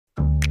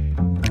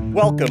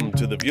Welcome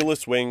to the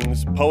Viewless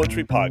Wings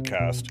Poetry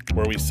Podcast,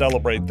 where we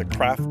celebrate the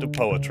craft of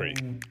poetry.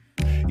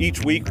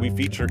 Each week we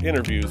feature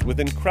interviews with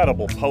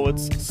incredible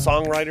poets,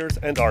 songwriters,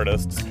 and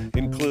artists,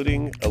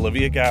 including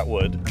Olivia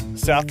Gatwood,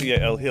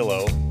 Safia El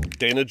Hilo,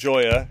 Dana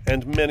Gioia,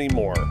 and many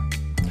more.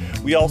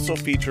 We also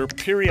feature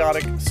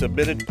periodic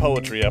submitted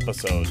poetry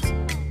episodes.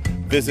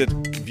 Visit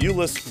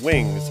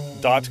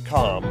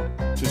viewlesswings.com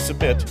to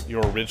submit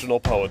your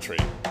original poetry.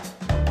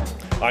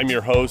 I'm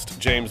your host,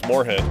 James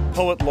Moorhead,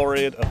 Poet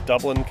Laureate of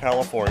Dublin,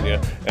 California,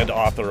 and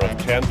author of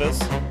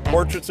Canvas,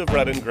 Portraits of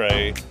Red and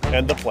Gray,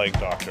 and The Plague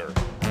Doctor.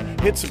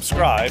 Hit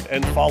subscribe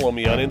and follow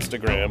me on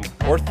Instagram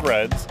or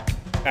Threads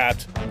at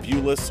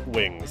Viewless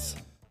Wings.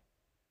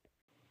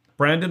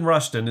 Brandon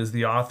Rushton is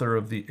the author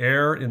of The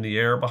Air in the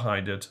Air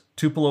Behind It,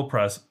 Tupelo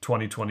Press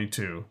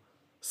 2022,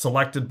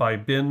 selected by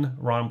Ben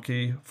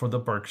Romke for the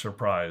Berkshire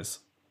Prize.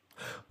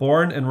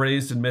 Born and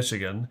raised in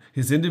Michigan,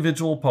 his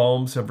individual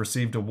poems have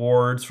received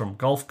awards from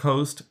Gulf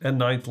Coast and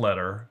Ninth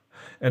Letter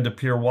and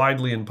appear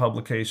widely in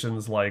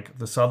publications like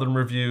The Southern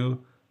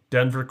Review,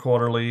 Denver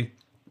Quarterly,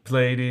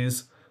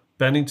 Pleiades,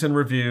 Bennington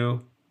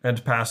Review,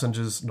 and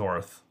Passages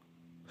North.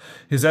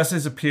 His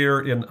essays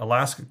appear in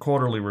Alaska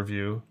Quarterly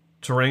Review,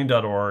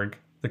 Terrain.org,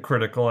 The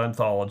Critical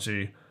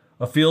Anthology,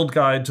 A Field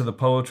Guide to the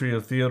Poetry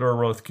of Theodore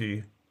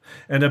Roethke,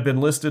 and have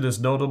been listed as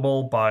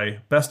notable by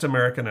Best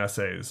American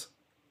Essays.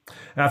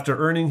 After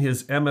earning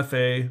his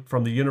MFA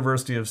from the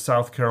University of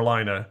South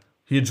Carolina,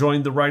 he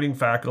joined the writing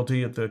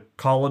faculty at the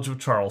College of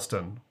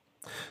Charleston.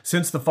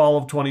 Since the fall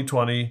of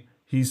 2020,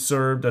 he's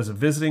served as a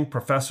visiting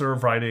professor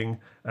of writing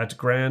at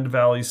Grand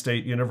Valley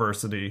State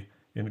University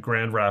in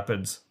Grand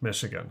Rapids,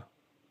 Michigan.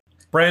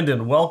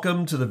 Brandon,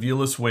 welcome to the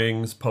Viewless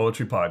Wings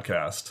Poetry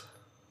Podcast.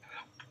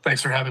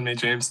 Thanks for having me,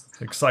 James.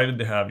 Excited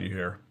to have you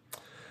here.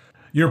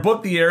 Your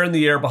book, The Air in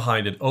the Air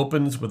Behind It,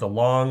 opens with a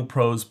long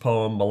prose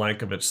poem,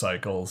 Milankovitch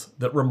Cycles,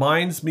 that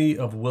reminds me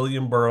of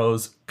William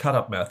Burroughs'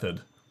 cut-up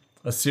method,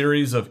 a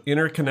series of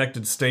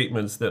interconnected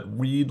statements that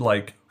read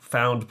like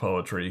found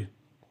poetry.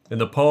 In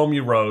the poem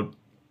you wrote,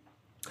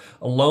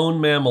 "A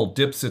lone mammal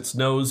dips its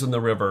nose in the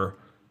river.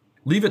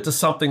 Leave it to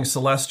something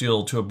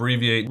celestial to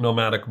abbreviate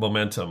nomadic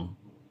momentum.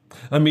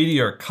 A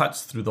meteor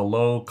cuts through the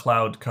low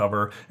cloud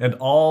cover, and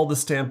all the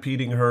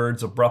stampeding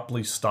herds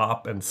abruptly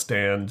stop and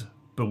stand,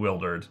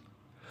 bewildered."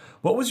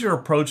 What was your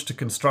approach to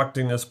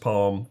constructing this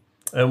poem,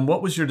 and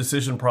what was your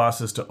decision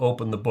process to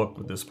open the book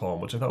with this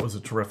poem, which I thought was a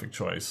terrific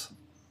choice?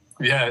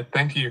 Yeah,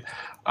 thank you.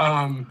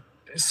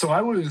 So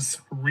I was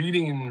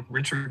reading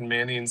Richard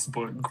Manning's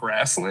book,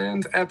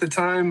 Grassland, at the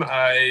time.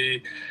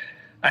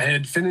 I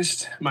had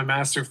finished my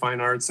Master of Fine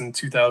Arts in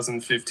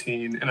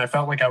 2015, and I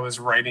felt like I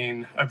was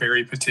writing a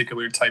very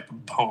particular type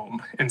of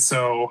poem. And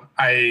so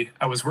I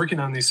was working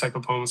on these type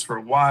of poems for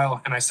a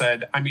while, and I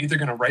said, I'm either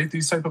going to write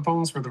these type of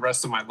poems for the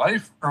rest of my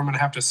life, or I'm going to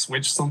have to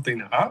switch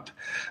something up.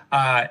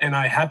 And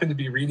I happened to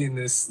be reading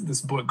this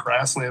book,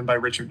 Grassland, by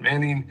Richard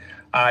Manning.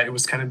 It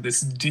was kind of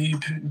this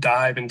deep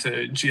dive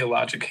into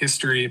geologic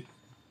history.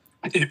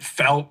 It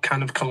felt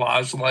kind of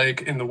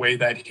collage-like in the way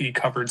that he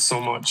covered so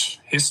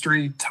much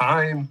history,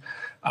 time,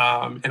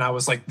 and I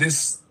was like,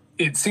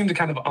 it seemed to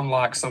kind of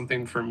unlock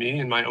something for me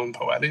in my own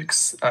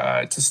poetics,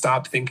 to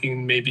stop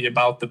thinking maybe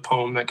about the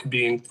poem that could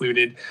be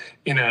included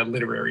in a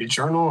literary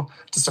journal,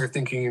 to start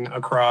thinking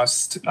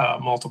across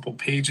multiple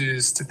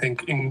pages, to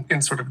think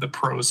in sort of the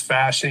prose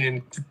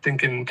fashion, to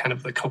think in kind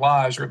of the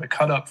collage or the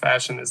cut-up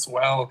fashion as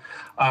well,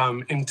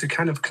 and to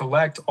kind of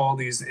collect all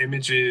these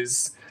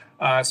images.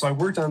 So I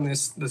worked on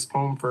this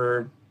poem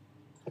for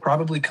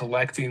probably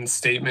collecting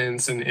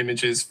statements and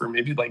images for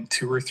maybe like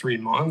 2 or 3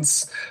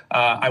 months.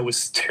 I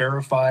was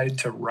terrified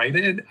to write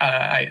it.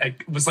 I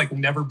was like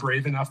never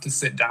brave enough to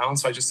sit down.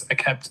 So I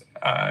kept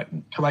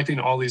collecting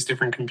all these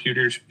different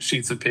computer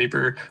sheets of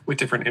paper with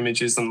different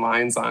images and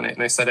lines on it.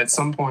 And I said, at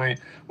some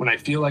point, when I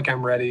feel like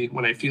I'm ready,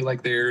 when I feel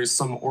like there's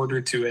some order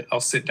to it,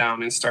 I'll sit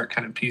down and start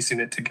kind of piecing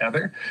it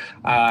together.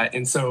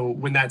 And so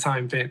when that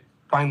time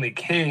finally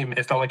came,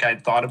 it felt like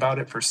I'd thought about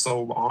it for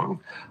so long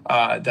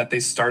that I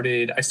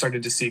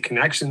started to see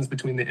connections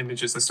between the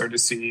images. I started to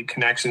see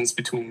connections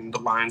between the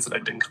lines that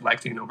I'd been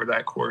collecting over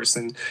that course.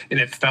 And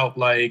it felt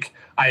like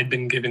I had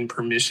been given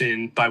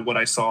permission by what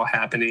I saw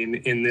happening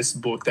in this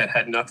book that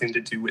had nothing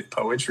to do with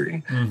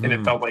poetry. Mm-hmm. And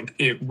it felt like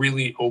it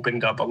really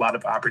opened up a lot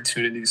of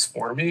opportunities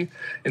for me.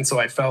 And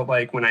so I felt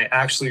like when I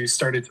actually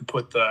started to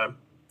put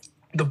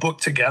the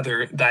book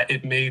together, that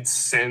it made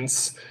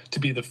sense to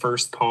be the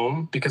first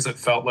poem because it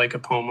felt like a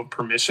poem of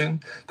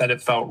permission, that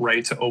it felt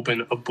right to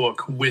open a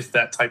book with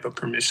that type of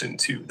permission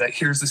too, that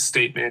here's a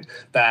statement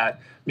that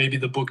maybe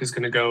the book is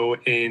going to go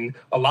in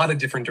a lot of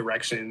different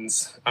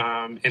directions,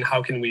 and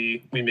how can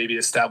we maybe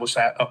establish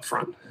that up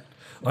front?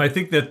 I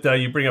think that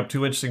you bring up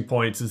two interesting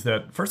points. Is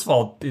that, first of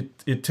all,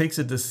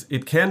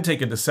 it can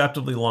take a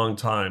deceptively long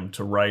time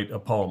to write a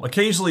poem.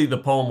 Occasionally, the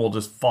poem will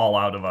just fall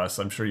out of us.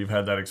 I'm sure you've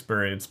had that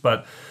experience,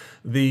 but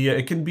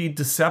it can be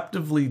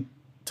deceptively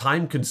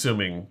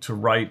time-consuming to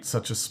write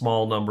such a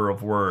small number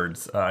of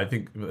words. I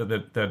think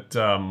that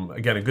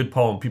again, a good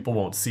poem, people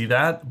won't see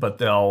that, but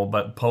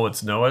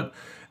poets know it.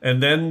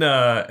 And then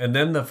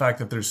the fact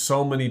that there's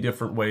so many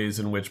different ways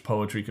in which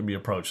poetry can be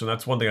approached. And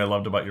that's one thing I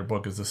loved about your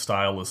book is the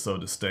style is so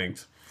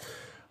distinct.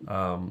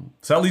 So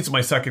that leads to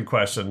my second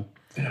question.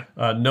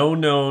 No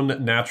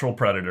known natural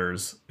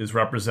predators is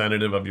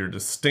representative of your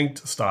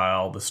distinct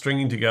style, the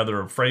stringing together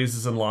of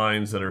phrases and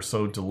lines that are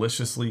so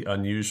deliciously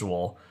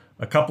unusual.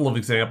 A couple of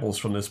examples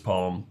from this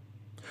poem.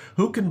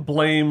 Who can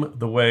blame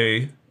the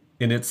way,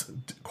 in its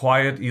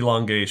quiet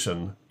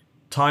elongation,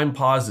 time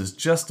pauses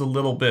just a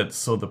little bit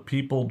so the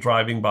people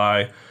driving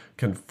by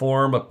can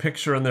form a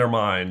picture in their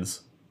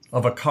minds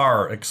of a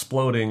car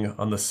exploding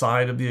on the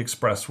side of the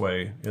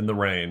expressway in the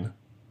rain?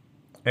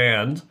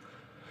 And,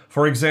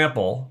 for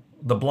example,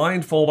 the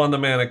blindfold on the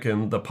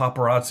mannequin the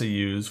paparazzi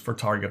use for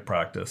target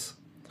practice.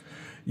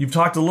 You've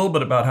talked a little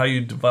bit about how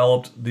you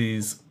developed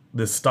this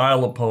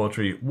style of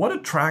poetry. What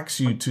attracts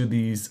you to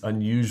these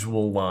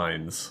unusual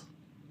lines?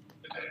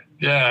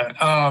 Yeah,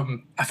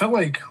 I felt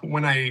like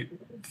when I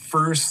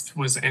first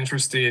was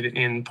interested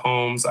in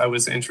poems, I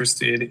was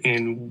interested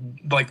in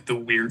like the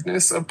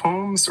weirdness of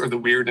poems, or the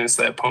weirdness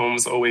that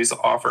poems always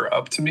offer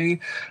up to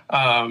me.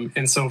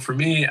 And so for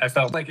me, I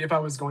felt like if I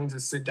was going to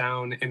sit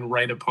down and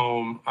write a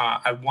poem,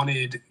 I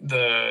wanted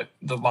the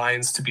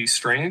lines to be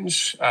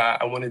strange.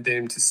 I wanted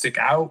them to stick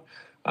out.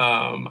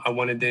 I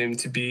wanted them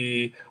to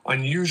be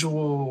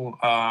unusual,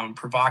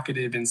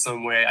 provocative in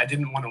some way. I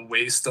didn't want to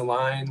waste a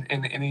line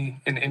in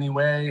any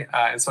way.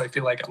 And so I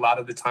feel like a lot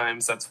of the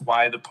times that's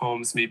why the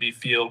poems maybe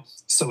feel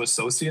so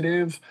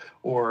associative,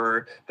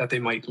 or that they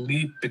might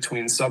leap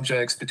between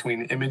subjects,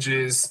 between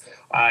images,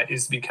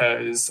 is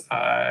because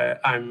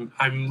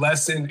I'm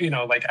less in,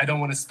 like I don't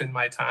want to spend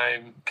my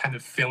time kind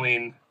of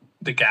filling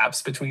the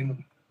gaps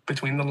between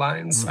the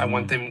lines. I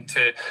want them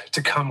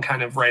to come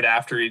kind of right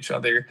after each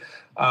other.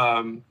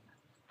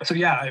 So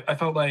yeah, I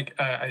felt like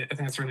I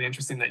think it's really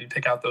interesting that you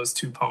pick out those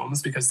two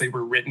poems because they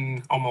were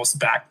written almost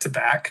back to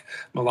back,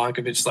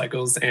 Milankovitch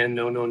Cycles and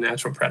No Known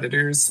Natural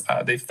Predators.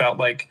 They felt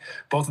like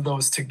both of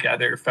those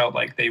together felt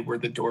like they were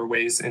the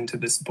doorways into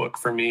this book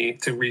for me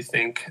to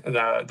rethink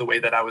the way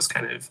that I was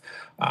kind of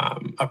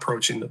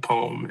approaching the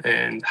poem,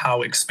 and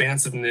how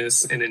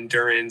expansiveness and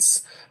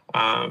endurance,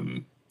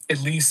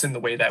 at least in the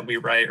way that we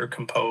write or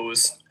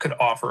compose, could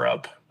offer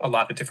up a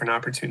lot of different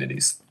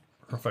opportunities.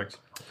 Perfect.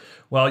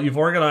 Well, you've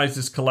organized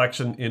this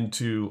collection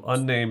into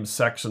unnamed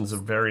sections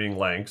of varying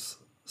lengths,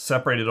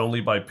 separated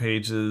only by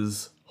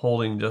pages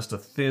holding just a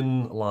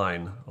thin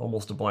line,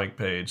 almost a blank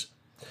page.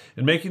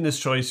 In making this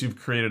choice, you've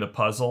created a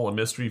puzzle, a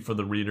mystery for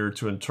the reader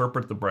to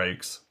interpret the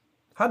breaks.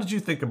 How did you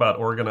think about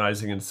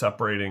organizing and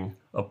separating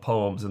of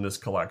poems in this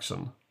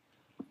collection?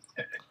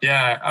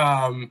 Yeah,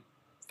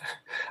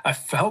 I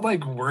felt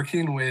like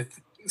working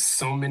with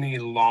so many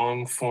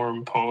long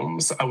form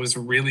poems, I was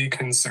really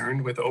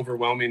concerned with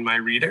overwhelming my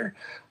reader.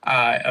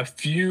 A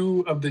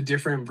few of the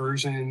different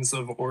versions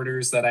of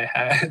orders that I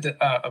had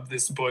of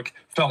this book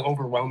felt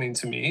overwhelming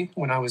to me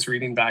when I was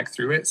reading back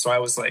through it. So I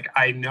was like,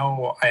 I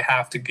know I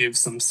have to give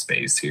some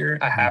space here.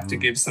 I have to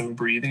give some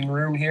breathing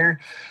room here.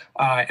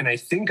 And I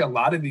think a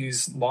lot of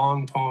these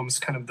long poems,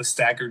 kind of the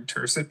staggered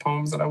tercet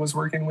poems that I was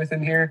working with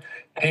in here,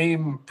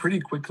 came pretty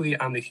quickly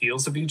on the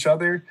heels of each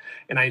other.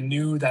 And I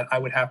knew that I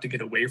would have to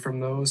get away from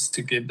those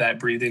to give that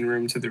breathing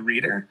room to the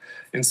reader.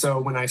 And so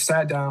when I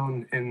sat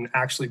down and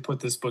actually put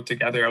this book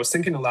together, I was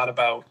thinking a lot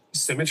about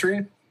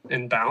symmetry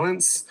and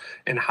balance,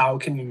 and how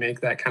can you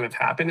make that kind of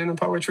happen in a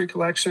poetry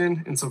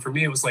collection. And so for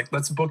me, it was like,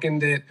 let's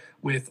bookend it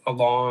with a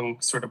long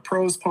sort of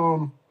prose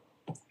poem,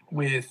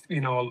 with,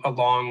 a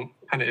long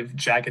kind of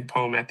jagged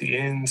poem at the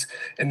end,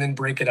 and then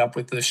break it up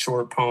with the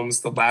short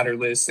poems, the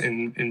Ladderless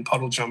and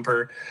Puddle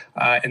Jumper,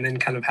 and then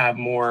kind of have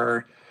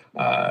more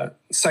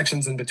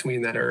sections in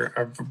between that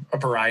are a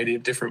variety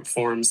of different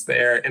forms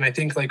there. And I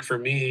think, like, for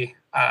me,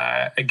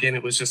 again,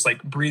 it was just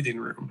like breathing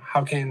room.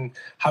 How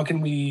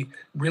can we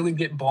really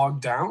get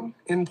bogged down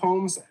in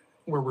poems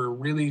where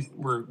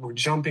we're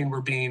jumping,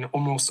 we're being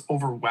almost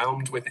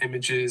overwhelmed with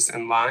images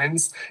and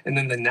lines, and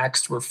then the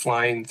next we're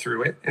flying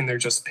through it and they're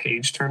just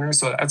page turners.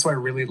 So that's why I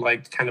really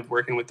liked kind of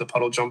working with the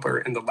Puddle Jumper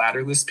and the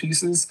Ladderless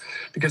pieces,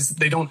 because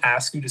they don't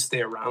ask you to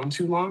stay around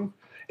too long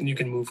and you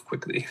can move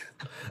quickly.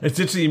 It's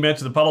interesting you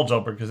mentioned the Puddle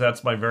Jumper, because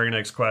that's my very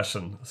next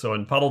question. So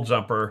in Puddle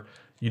Jumper,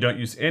 you don't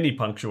use any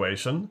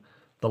punctuation.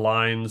 The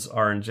lines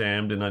are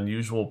jammed in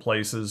unusual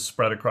places,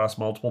 spread across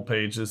multiple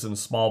pages in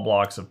small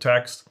blocks of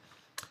text.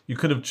 You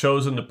could have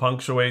chosen to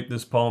punctuate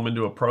this poem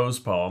into a prose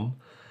poem.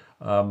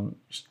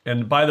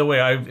 And by the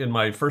way, in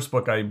my first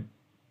book,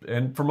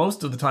 and for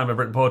most of the time I've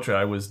written poetry,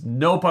 I was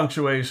no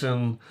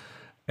punctuation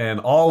and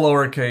all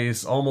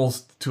lowercase,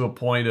 almost to a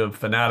point of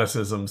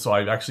fanaticism. So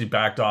I've actually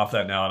backed off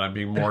that now, and I'm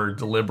being more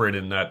deliberate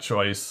in that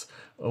choice,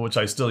 which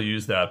I still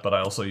use that, but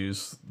I also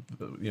use,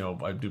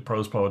 I do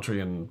prose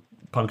poetry and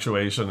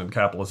punctuation and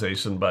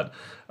capitalization, but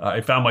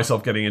I found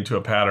myself getting into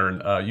a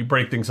pattern. You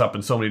break things up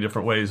in so many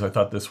different ways. I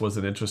thought this was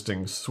an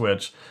interesting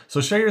switch.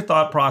 So share your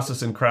thought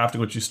process in crafting,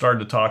 what you started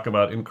to talk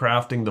about, in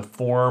crafting the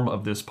form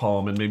of this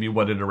poem and maybe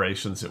what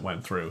iterations it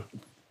went through.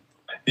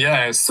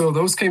 Yeah, so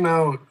those came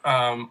out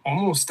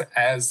almost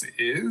as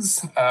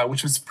is,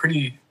 which was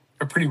pretty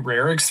a pretty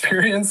rare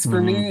experience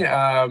for me.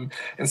 And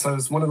so it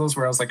was one of those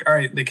where I was like, all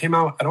right, they came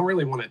out. I don't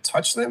really want to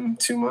touch them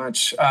too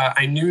much.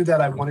 I knew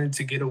that I wanted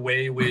to get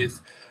away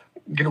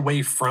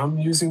from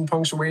using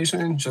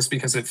punctuation, just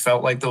because it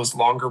felt like those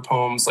longer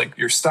poems, like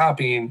you're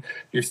stopping,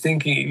 you're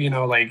thinking,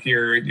 like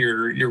you're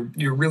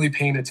really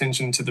paying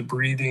attention to the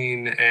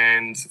breathing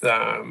and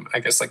I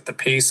guess like the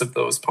pace of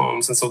those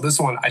poems. And so this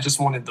one, I just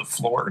wanted the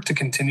floor to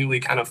continually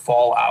kind of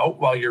fall out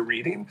while you're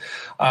reading,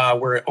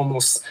 where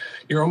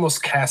you're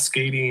almost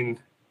cascading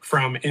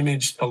from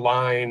image to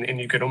line, and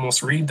you could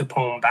almost read the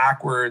poem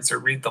backwards or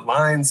read the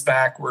lines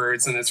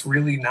backwards, and it's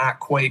really not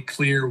quite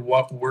clear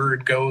what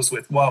word goes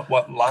with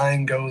what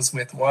line goes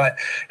with what.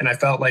 And I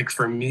felt like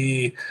for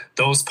me,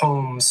 those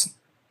poems,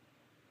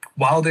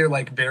 while they're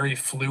like very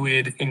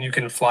fluid and you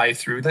can fly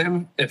through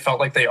them, it felt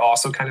like they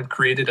also kind of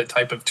created a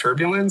type of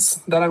turbulence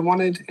that I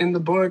wanted in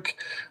the book,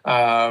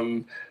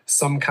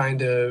 some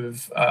kind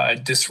of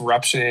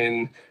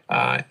disruption,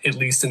 at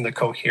least in the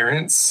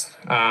coherence.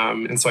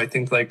 And so I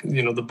think like,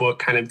 the book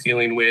kind of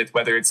dealing with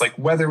whether it's like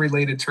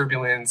weather-related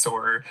turbulence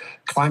or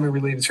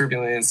climate-related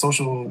turbulence,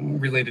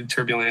 social-related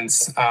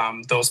turbulence,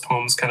 those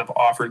poems kind of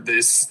offered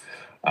this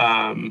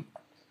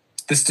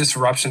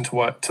disruption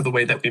to the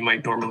way that we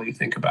might normally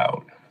think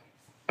about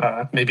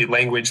maybe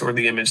language or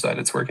the image that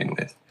it's working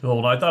with. Cool.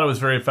 And I thought it was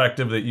very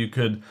effective that you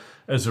could,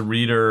 as a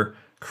reader,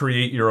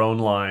 create your own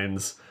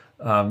lines.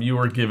 You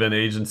were given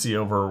agency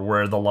over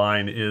where the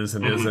line is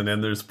and isn't,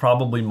 and there's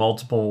probably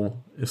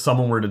multiple. If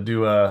someone were to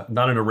do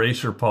not an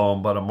erasure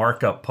poem, but a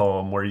markup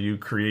poem where you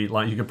create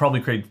line, you could probably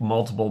create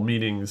multiple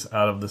meanings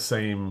out of the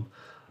same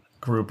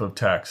group of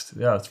text.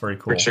 Yeah, it's very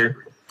cool. For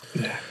sure.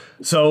 Yeah.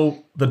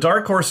 So the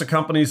Dark Horse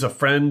accompanies a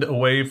friend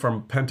away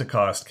from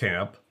Pentecost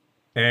camp,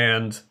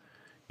 and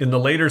in the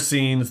later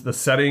scenes, the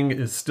setting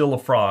is still a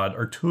fraud,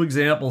 are two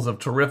examples of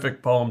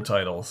terrific poem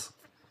titles.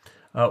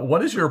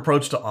 What is your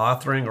approach to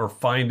authoring or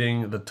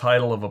finding the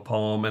title of a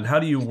poem, and how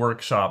do you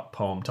workshop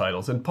poem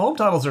titles? And poem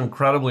titles are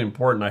incredibly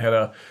important. I had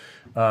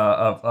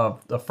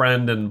a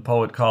friend and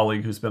poet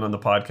colleague who's been on the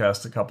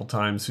podcast a couple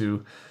times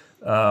who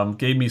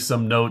gave me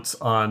some notes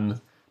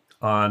on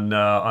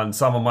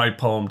some of my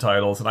poem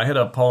titles. And I had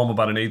a poem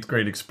about an 8th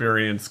grade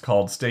experience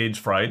called Stage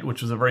Fright,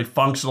 which was a very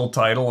functional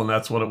title, and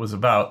that's what it was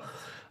about.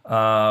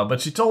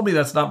 But she told me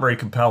that's not very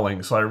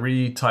compelling, so I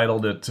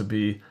retitled it to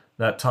be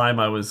That Time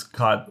I Was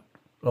Left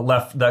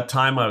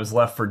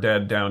for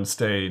Dead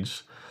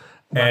Downstage.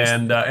 Nice.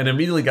 And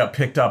immediately got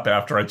picked up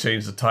after I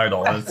changed the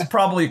title. And it's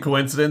probably a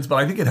coincidence, but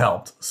I think it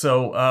helped.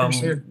 So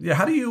sure. Yeah,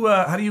 how do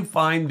you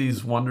find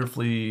these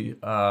wonderfully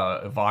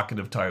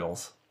evocative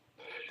titles?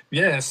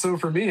 Yeah, so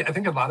for me, I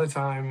think a lot of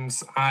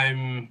times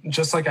I'm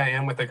just like I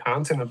am with the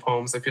content of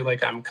poems. I feel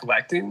like I'm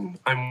collecting,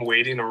 I'm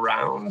waiting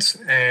around.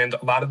 And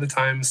a lot of the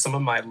times, some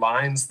of my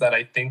lines that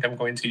I think I'm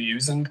going to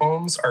use in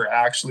poems are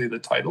actually the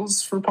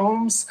titles for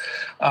poems.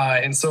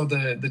 And so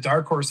the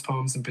Dark Horse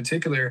poems in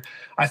particular,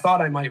 I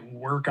thought I might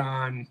work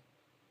on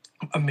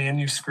a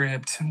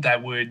manuscript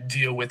that would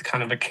deal with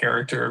kind of a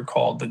character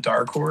called the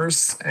Dark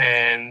Horse,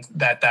 and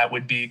that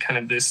would be kind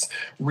of this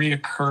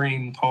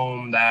reoccurring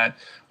poem that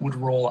would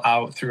roll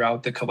out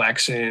throughout the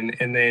collection.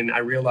 And then I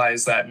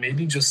realized that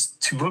maybe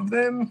just 2 of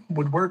them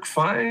would work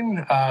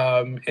fine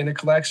in a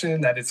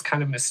collection, that it's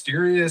kind of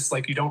mysterious,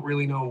 like you don't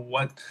really know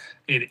what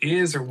it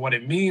is or what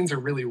it means or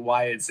really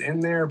why it's in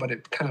there, but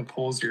it kind of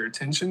pulls your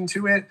attention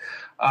to it.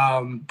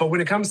 But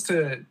when it comes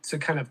to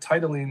kind of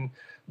titling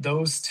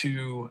those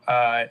 2,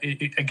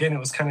 again, it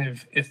was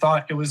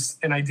it was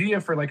an idea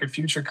for like a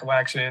future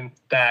collection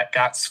that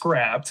got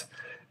scrapped.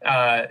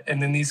 And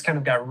then these kind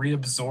of got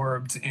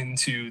reabsorbed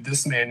into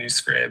this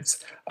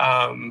manuscript.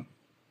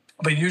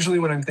 But usually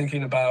when I'm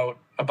thinking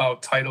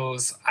about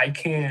titles, I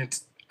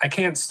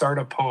can't start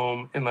a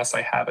poem unless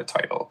I have a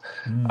title.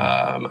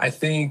 I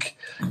think,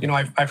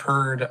 I've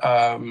heard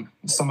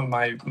some of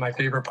my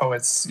favorite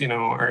poets,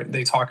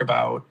 they talk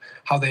about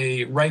how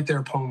they write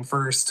their poem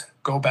first,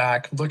 go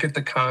back, look at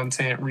the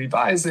content,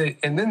 revise it,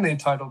 and then they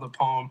title the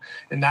poem.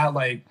 And that,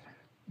 like,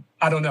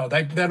 I don't know,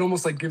 that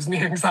almost like gives me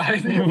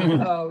anxiety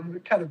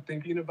kind of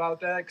thinking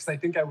about that, because I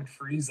think I would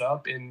freeze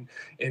up and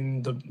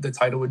the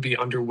title would be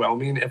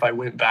underwhelming if I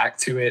went back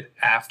to it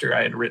after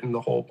I had written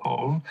the whole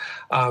poem.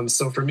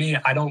 So for me,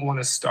 I don't want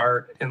to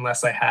start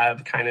unless I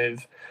have kind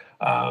of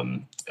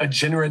a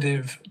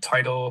generative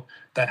title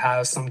that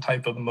has some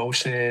type of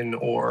motion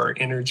or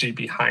energy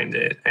behind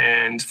it.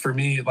 And for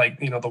me, like,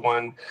 the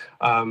one,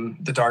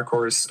 the Dark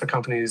Horse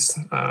accompanies,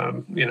 a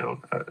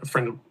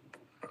friend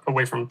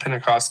away from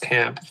Pentecost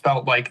camp,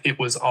 felt like it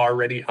was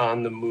already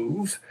on the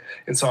move.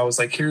 And so I was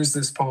like, here's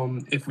this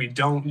poem. If we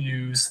don't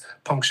use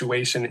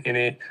punctuation in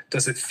it,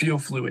 does it feel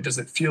fluid? Does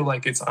it feel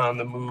like it's on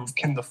the move?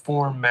 Can the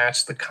form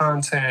match the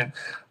content?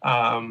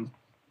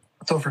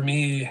 So for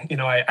me,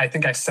 I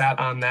think I sat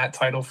on that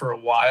title for a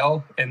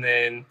while, and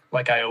then,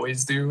 like I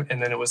always do,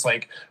 and then it was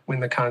like when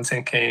the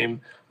content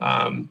came,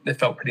 it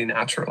felt pretty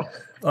natural.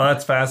 Oh,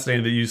 that's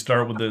fascinating that you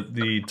start with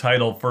the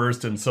title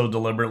first and so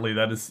deliberately.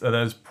 That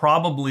is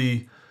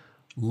probably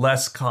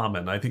less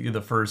common. I think you're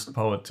the first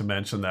poet to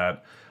mention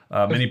that.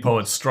 Many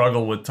poets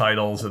struggle with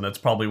titles, and that's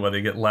probably why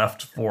they get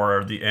left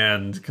for the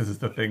end, because it's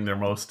the thing they're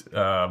most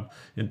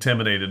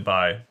intimidated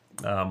by.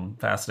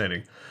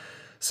 Fascinating.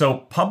 So,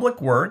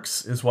 Public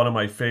Works is one of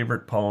my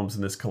favorite poems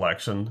in this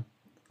collection.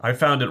 I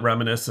found it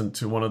reminiscent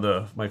to one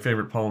of my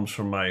favorite poems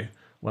from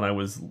when I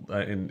was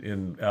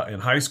in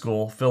high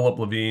school, Philip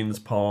Levine's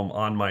poem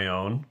On My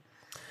Own.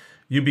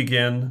 You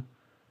begin,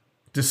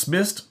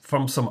 dismissed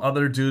from some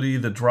other duty,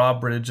 the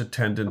drawbridge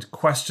attendant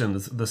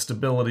questions the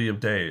stability of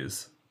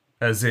days,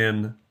 as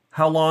in,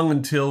 how long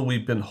until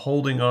we've been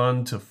holding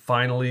on to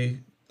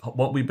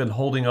what we've been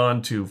holding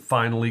on to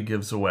finally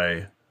gives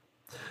away.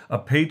 A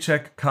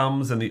paycheck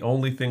comes and the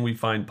only thing we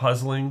find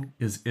puzzling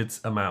is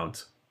its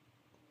amount.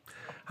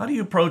 How do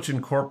you approach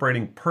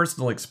incorporating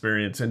personal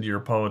experience into your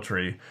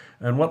poetry,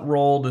 and what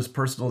role does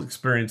personal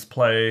experience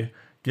play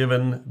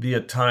given the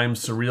at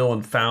times surreal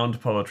and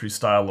found poetry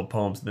style of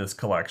poems in this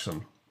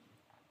collection?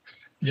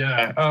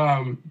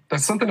 Yeah,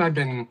 that's something I've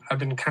been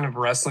kind of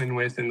wrestling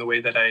with in the way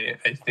that I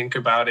think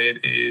about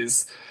it.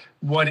 Is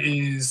what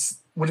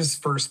does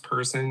first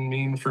person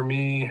mean for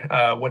me?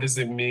 What does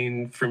it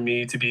mean for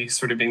me to be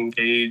sort of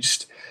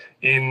engaged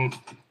in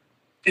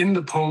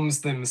the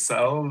poems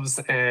themselves?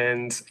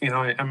 And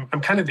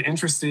I'm kind of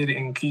interested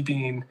in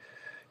keeping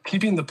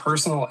the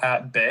personal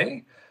at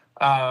bay,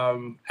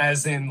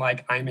 as in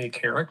like I'm a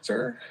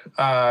character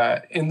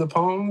in the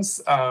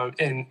poems,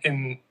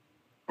 and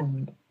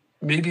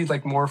maybe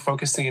like more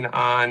focusing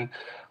on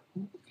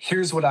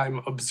here's what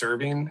I'm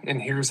observing,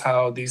 and here's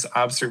how these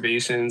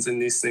observations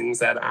and these things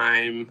that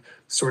I'm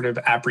sort of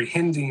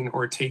apprehending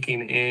or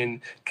taking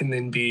in can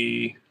then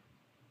be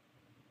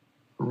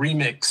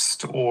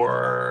remixed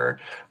or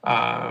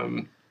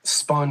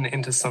spun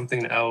into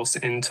something else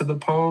into the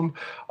poem.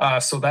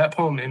 So that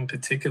poem in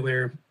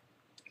particular,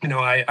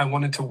 I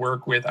wanted to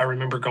work with. I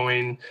remember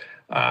going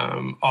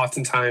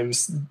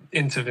oftentimes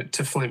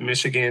to Flint,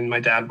 Michigan. My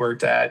dad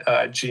worked at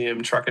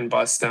GM Truck and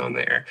Bus down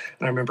there,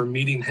 and I remember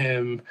meeting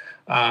him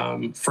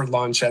for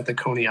lunch at the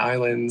Coney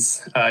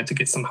Islands to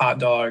get some hot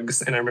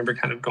dogs. And I remember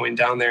kind of going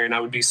down there, and I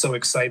would be so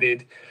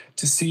excited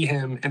to see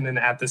him. And then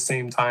at the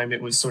same time,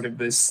 it was sort of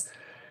this,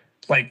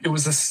 like, it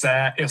was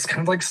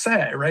kind of like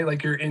sad, right?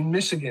 Like you're in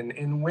Michigan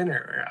in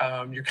winter,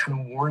 you're kind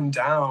of worn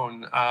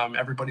down.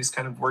 Everybody's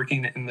kind of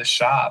working in the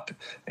shop.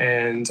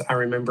 And I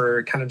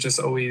remember kind of just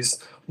always,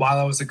 while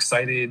I was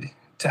excited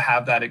to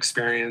have that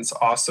experience,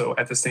 also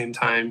at the same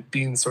time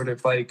being sort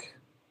of like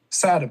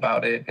sad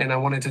about it. And I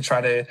wanted to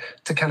try to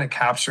kind of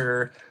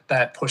capture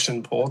that push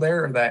and pull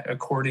there, or that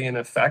accordion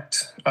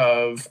effect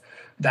of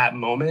that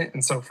moment.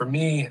 And so for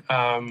me,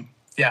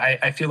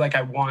 I feel like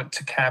I want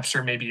to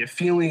capture maybe a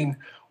feeling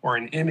or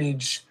an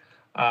image,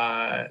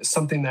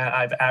 something that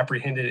I've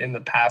apprehended in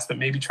the past, but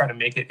maybe try to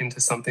make it into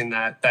something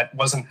that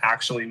wasn't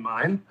actually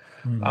mine.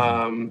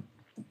 Mm-hmm.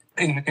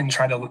 And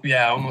try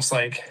to, almost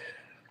like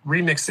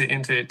remix it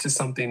into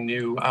something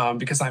new,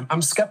 because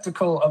I'm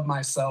skeptical of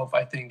myself,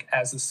 I think,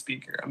 as a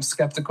speaker. I'm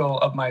skeptical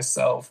of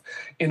myself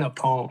in a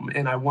poem,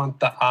 and I want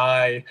the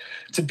I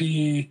to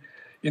be,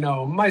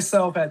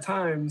 myself at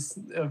times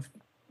of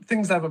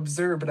things I've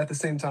observed, but at the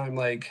same time,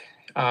 like,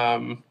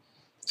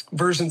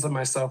 versions of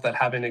myself that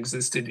haven't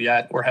existed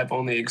yet, or have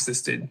only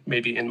existed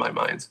maybe in my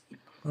mind.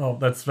 Oh,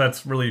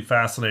 that's really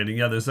fascinating.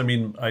 Yeah,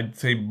 I'd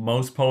say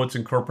most poets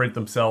incorporate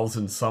themselves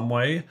in some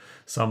way.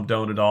 Some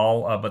don't at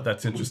all, but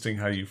that's interesting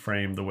how you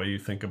frame the way you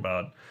think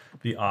about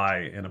the I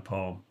in a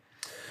poem.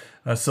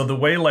 So the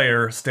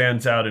Waylayer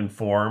stands out in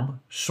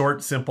form,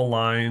 short, simple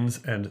lines,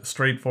 and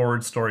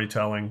straightforward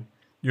storytelling.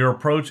 Your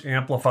approach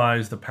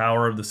amplifies the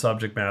power of the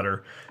subject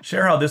matter.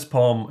 Share how this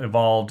poem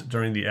evolved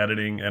during the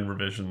editing and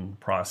revision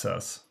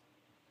process.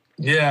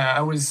 Yeah,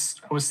 I was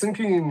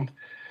thinking,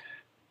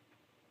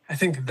 I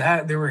think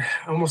that they were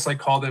almost like,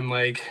 call them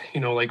like,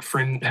 like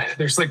friend,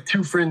 there's like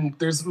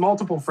there's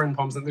multiple friend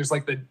poems, and there's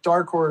like the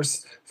Dark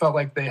Horse felt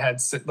like they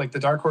had, like the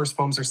Dark Horse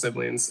poems are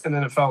siblings. And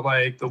then it felt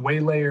like the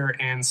Waylayer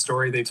and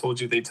Story They Told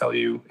You They Tell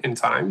You in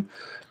Time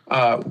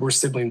were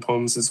sibling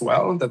poems as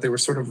well, that they were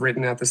sort of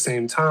written at the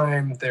same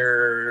time.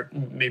 They're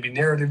maybe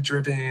narrative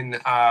driven,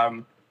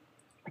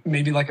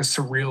 maybe like a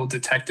surreal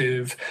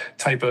detective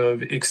type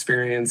of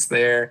experience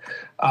there.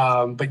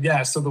 But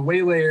yeah, so the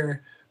Waylayer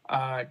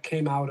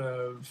came out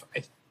of,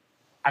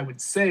 I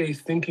would say,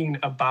 thinking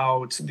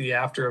about the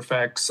after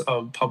effects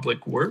of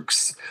Public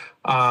Works,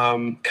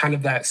 kind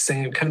of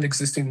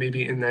existing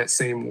maybe in that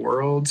same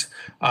world,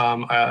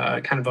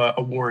 kind of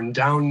a worn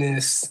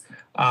downness,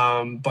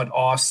 but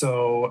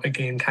also,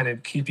 again, kind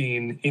of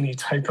keeping any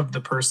type of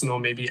the personal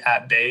maybe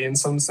at bay in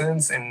some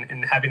sense,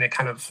 and having it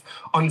kind of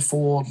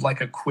unfold like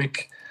a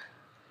quick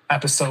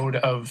episode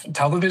of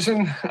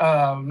television,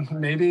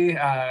 maybe,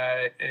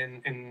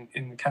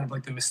 in kind of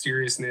like the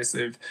mysteriousness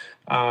of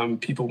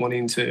people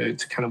wanting to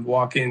kind of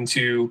walk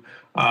into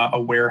a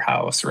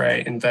warehouse,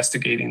 right,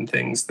 investigating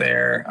things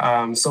there.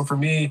 So for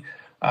me,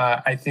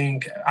 I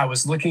think I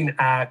was looking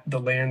at the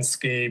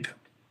landscape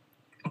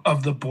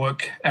of the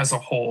book as a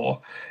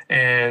whole,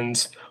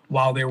 and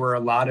while there were a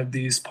lot of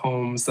these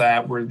poems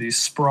that were these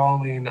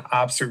sprawling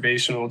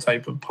observational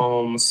type of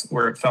poems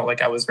where it felt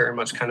like I was very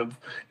much kind of,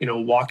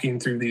 walking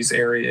through these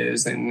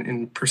areas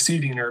and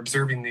perceiving or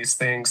observing these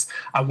things,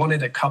 I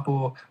wanted a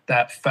couple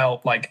that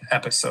felt like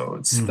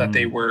episodes, that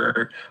they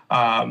were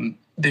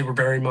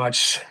very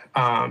much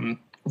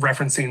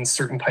referencing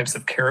certain types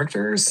of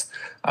characters,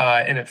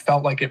 and it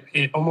felt like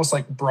it almost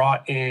like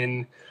brought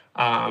in,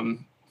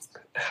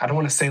 I don't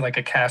want to say like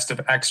a cast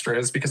of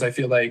extras, because I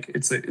feel like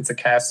it's a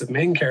cast of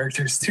main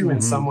characters too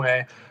in some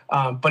way,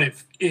 but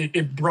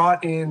it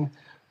brought in,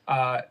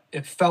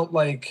 it felt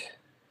like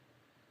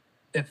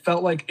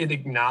it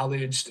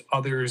acknowledged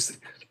others.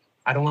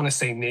 I don't want to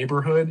say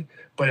neighborhood,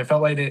 but it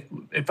felt like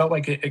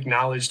it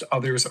acknowledged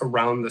others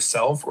around the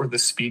self or the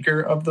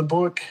speaker of the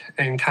book,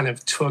 and kind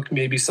of took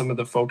maybe some of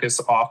the focus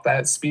off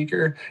that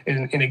speaker,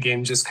 and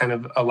again just kind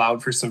of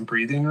allowed for some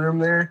breathing room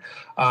there.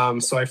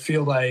 So I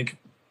feel like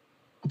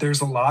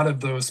there's a lot of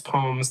those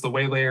poems, The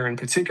Waylayer in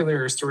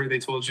particular, or Story They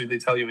Told You, They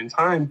Tell You in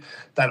Time,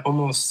 that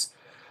almost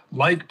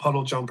like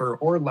Puddle Jumper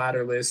or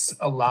Ladderless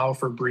allow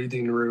for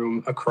breathing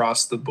room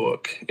across the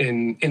book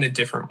in a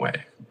different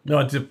way. No,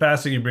 it's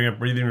fascinating you bring up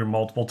breathing room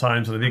multiple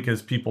times, and I think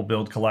as people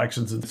build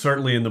collections, and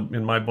certainly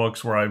in my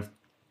books where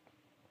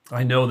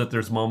I know that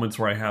there's moments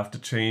where I have to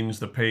change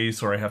the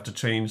pace or I have to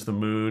change the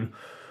mood,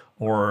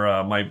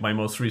 or my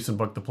most recent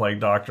book, The Plague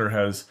Doctor,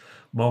 has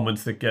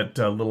moments that get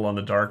a little on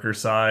the darker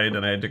side,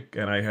 and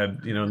I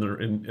had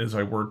as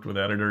I worked with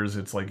editors,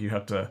 it's like you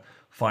have to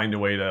find a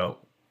way to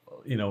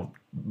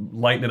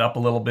lighten it up a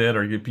little bit,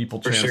 or give people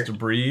a chance to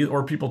breathe,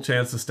 or people a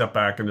chance to step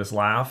back and just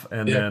laugh,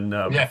 and then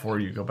before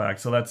you go back.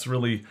 So that's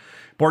really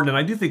important. And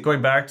I do think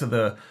going back to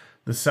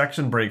the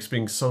section breaks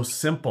being so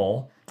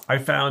simple, I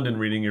found in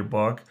reading your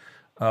book,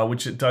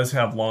 which it does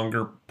have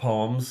longer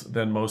poems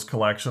than most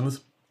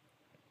collections,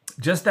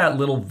 just that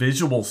little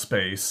visual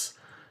space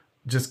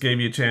just gave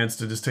you a chance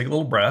to just take a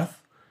little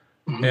breath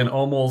and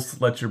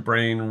almost let your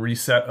brain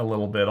reset a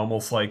little bit,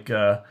 almost like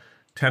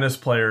tennis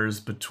players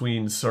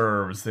between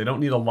serves. They don't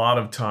need a lot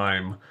of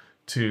time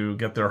to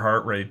get their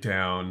heart rate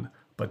down,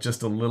 but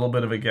just a little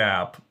bit of a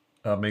gap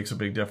makes a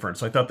big difference.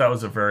 So I thought that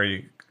was a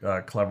very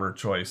clever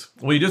choice.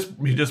 Well, you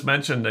just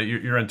mentioned that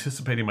you're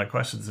anticipating my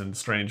questions in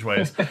strange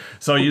ways.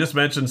 So you just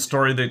mentioned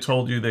Story They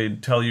Told You,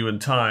 They'd Tell You in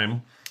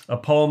Time, a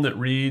poem that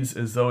reads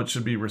as though it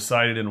should be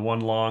recited in one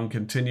long,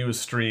 continuous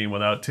stream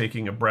without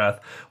taking a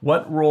breath.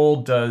 What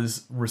role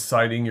does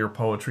reciting your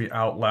poetry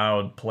out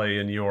loud play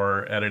in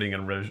your editing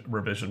and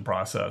revision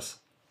process?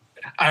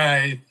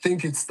 I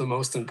think it's the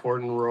most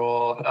important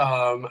role.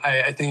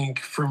 I think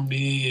for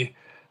me,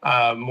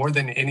 more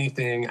than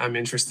anything, I'm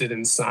interested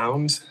in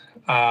sound.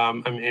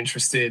 I'm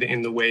interested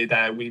in the way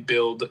that we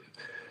build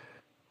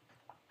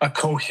a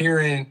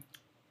coherent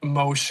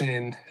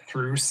motion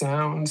through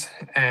sound,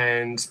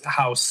 and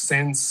how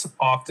sense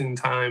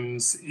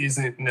oftentimes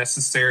isn't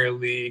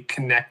necessarily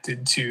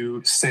connected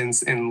to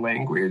sense in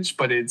language,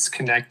 but it's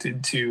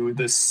connected to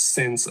the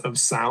sense of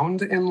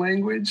sound in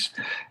language.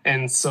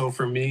 And so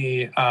for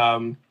me,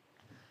 I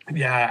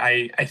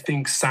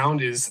think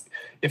sound is,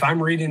 if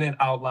I'm reading it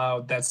out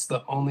loud, that's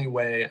the only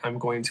way I'm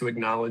going to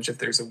acknowledge if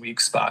there's a weak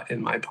spot in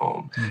my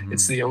poem.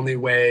 It's the only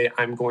way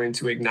I'm going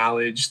to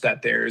acknowledge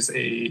that there's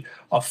a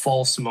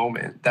false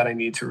moment that I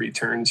need to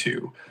return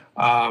to.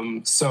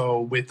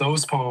 So with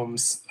those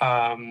poems,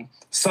 the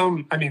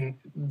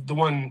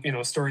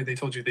one, Story They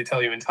Told You, They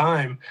Tell You in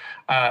Time,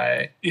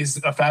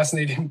 is a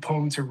fascinating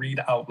poem to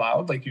read out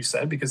loud, like you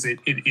said, because it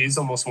is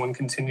almost one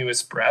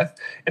continuous breath,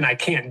 and I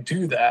can't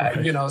do that,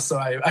 right. So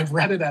I've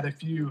read it at a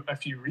few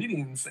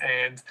readings,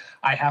 and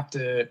I have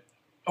to,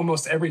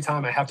 almost every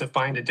time I have to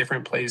find a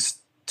different place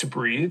to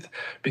breathe,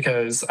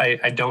 because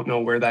I don't know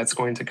where that's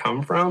going to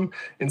come from.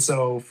 And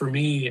so for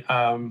me,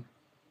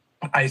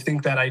 I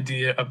think that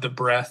idea of the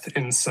breath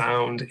and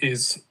sound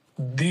is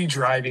the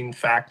driving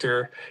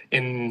factor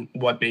in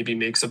what maybe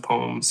makes a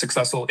poem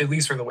successful, at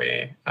least for the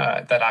way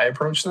that I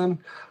approach them.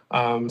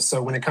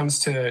 So when it comes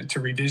to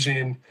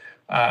revision,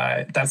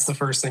 that's the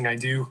first thing I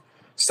do.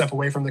 Step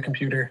away from the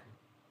computer,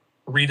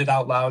 read it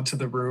out loud to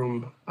the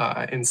room,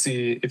 and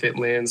see if it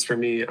lands for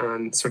me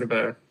on sort of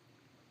a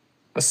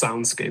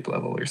soundscape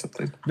level or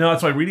something. No,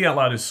 that's why reading out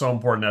loud is so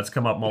important. That's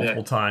come up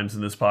multiple times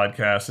in this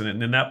podcast.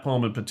 And in that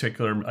poem in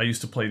particular, I used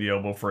to play the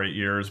oboe for 8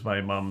 years.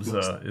 My mom's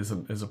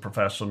is a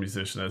professional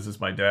musician, as is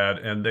my dad.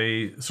 And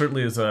they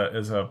certainly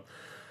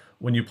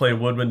when you play a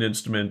woodwind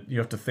instrument, you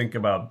have to think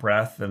about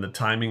breath and the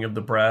timing of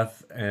the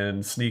breath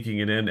and sneaking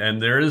it in. And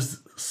there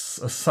is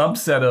a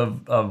subset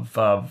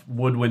of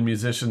woodwind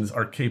musicians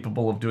are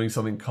capable of doing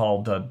something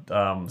called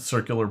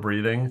circular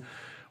breathing,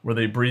 where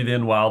they breathe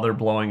in while they're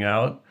blowing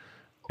out.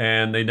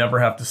 And they never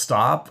have to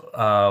stop,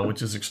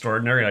 which is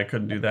extraordinary. I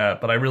couldn't do that.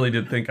 But I really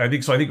did think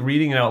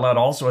reading it out loud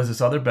also has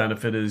this other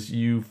benefit, is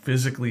you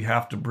physically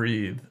have to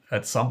breathe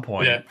at some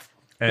point. Yeah.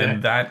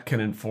 And that can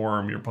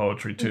inform your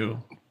poetry too.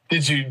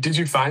 Did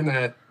you find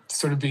that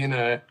sort of being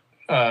a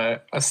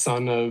a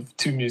son of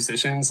two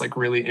musicians like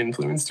really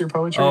influenced your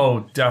poetry?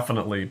 Oh,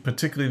 definitely.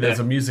 Particularly, there's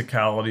a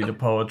musicality to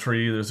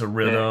poetry. There's a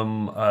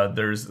rhythm.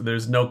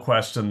 There's no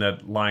question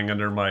that lying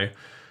under my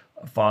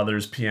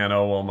father's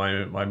piano while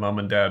my mom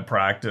and dad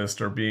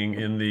practiced, or being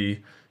in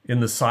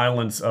the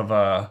silence of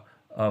a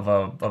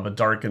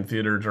darkened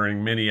theater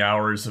during many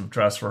hours of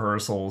dress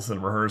rehearsals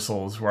and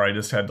rehearsals, where I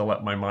just had to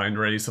let my mind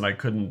race and I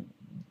couldn't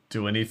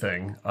do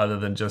anything other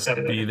than just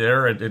be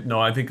there. No,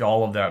 I think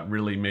all of that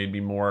really made me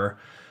more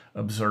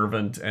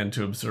observant and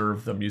to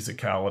observe the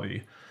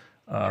musicality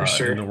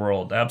in the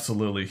world.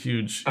 Absolutely.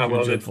 Huge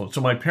influence.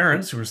 So my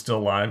parents, who are still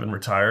alive and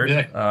retired,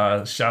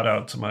 shout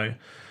out to my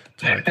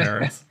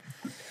parents.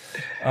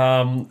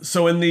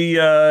 So in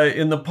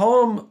the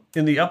poem,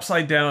 in the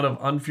Upside Down of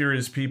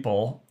Unfurious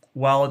People,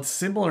 while it's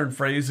similar in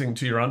phrasing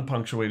to your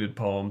unpunctuated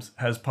poems,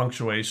 has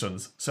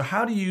punctuations. So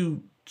how do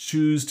you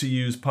choose to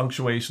use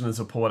punctuation as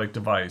a poetic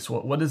device?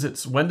 What is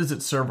it? When does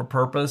it serve a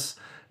purpose,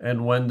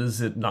 and when does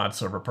it not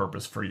serve a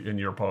purpose for you in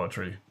your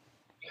poetry?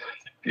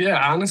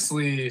 Yeah,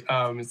 honestly,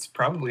 it's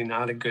probably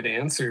not a good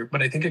answer,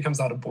 but I think it comes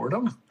out of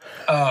boredom.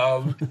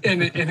 And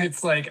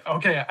it's like,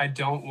 okay, I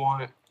don't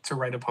want to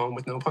write a poem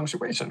with no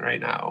punctuation right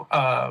now,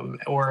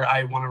 or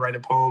I want to write a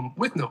poem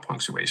with no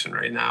punctuation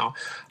right now.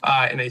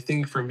 And I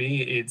think for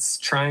me, it's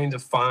trying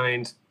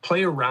to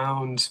play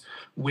around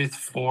with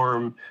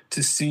form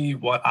to see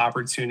what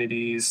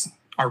opportunities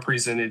are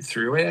presented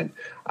through it.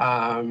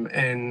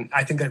 And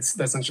I think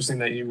that's interesting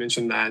that you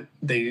mentioned that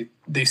they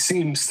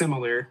seem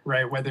similar,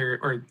 right? Whether,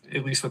 or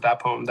at least with that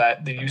poem,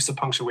 that the use of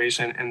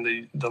punctuation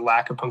and the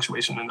lack of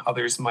punctuation in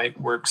others might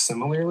work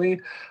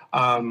similarly,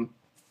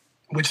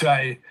 which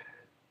I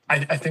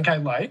think I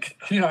like.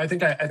 I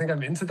think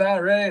I'm into that,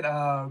 right?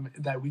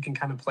 That we can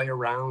kind of play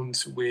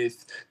around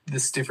with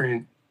these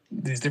different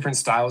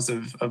styles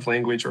of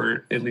language,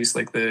 or at least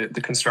like the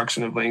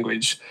construction of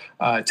language,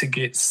 to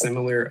get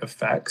similar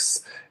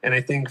effects. And I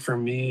think for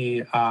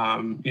me,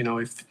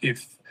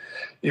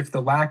 if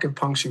the lack of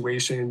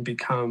punctuation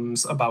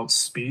becomes about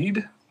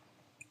speed,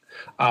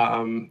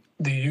 the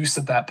use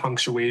of that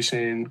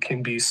punctuation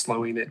can be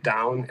slowing it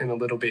down in a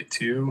little bit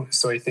too.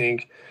 So I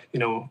think,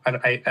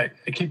 I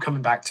keep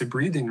coming back to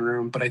Breathing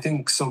Room, but I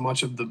think so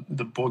much of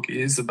the book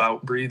is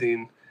about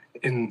breathing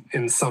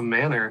in some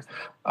manner,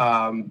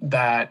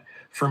 that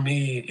for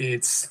me,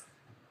 it's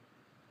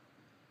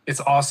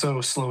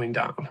also slowing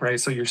down, right?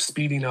 So you're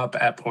speeding up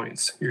at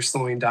points, you're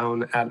slowing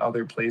down at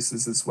other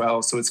places as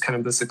well. So it's kind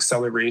of this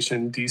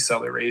acceleration,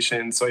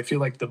 deceleration. So I feel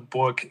like the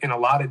book, in a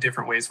lot of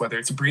different ways, whether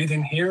it's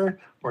breathing here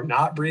or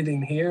not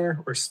breathing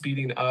here, or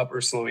speeding up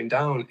or slowing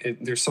down,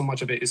 there's so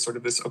much of it is sort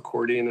of this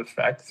accordion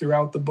effect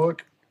throughout the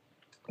book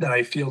that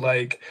I feel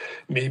like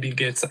maybe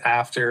gets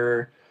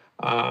after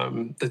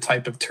the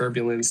type of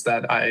turbulence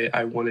that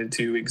I wanted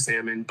to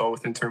examine,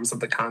 both in terms of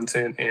the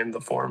content and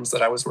the forms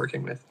that I was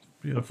working with.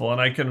 Beautiful. And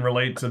I can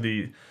relate to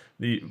the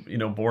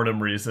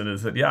boredom reason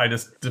is that,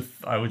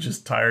 I was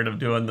just tired of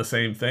doing the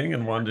same thing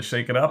and wanted to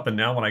shake it up. And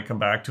now when I come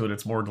back to it,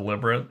 it's more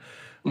deliberate.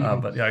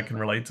 But I can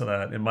relate to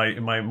that. In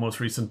my most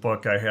recent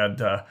book,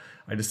 I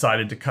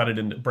decided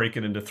to break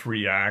it into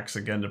 3 acts,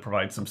 again, to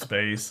provide some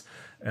space.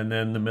 And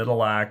then the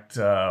middle act,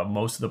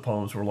 most of the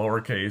poems were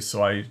lowercase,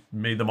 so I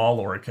made them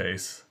all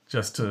lowercase,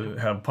 just to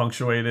have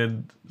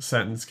punctuated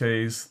sentence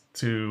case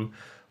to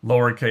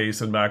lowercase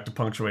and back to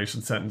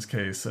punctuation sentence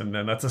case. And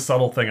then that's a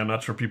subtle thing. I'm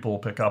not sure people will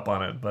pick up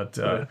on it, but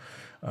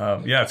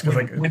it's because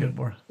I get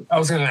more. I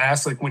was going to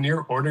ask, like, when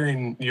you're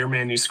ordering your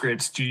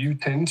manuscripts, do you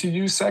tend to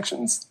use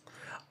sections?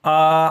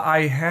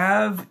 I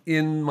have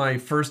in my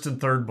first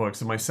and third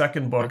books. In my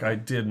second book, I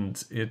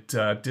didn't. It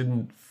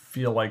didn't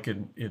feel like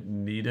it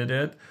needed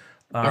it.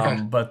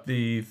 But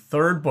the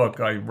third book,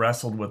 I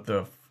wrestled with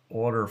the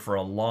order for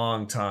a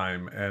long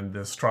time and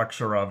the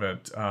structure of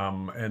it.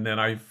 And then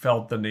I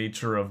felt the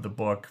nature of the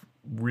book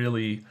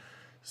really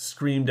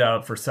screamed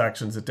out for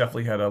sections. It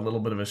definitely had a little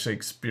bit of a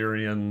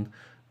Shakespearean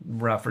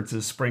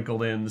references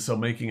sprinkled in. So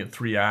making it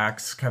 3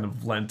 acts kind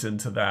of lent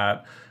into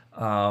that.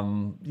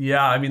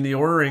 The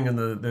ordering and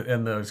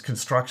the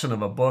construction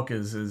of a book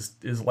is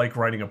like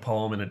writing a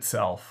poem in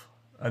itself.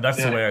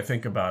 That's the way I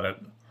think about it.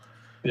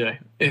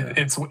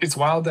 It's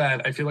wild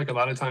that I feel like a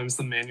lot of times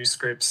the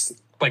manuscripts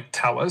like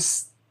tell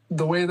us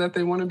the way that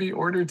they want to be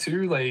ordered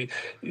too. Like,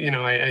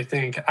 I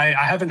think I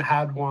haven't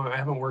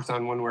worked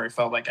on one where I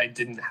felt like I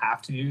didn't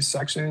have to use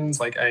sections.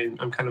 Like I'm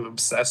kind of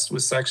obsessed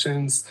with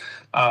sections.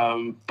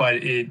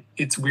 But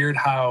it's weird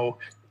how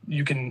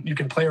you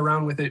can play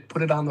around with it,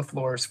 put it on the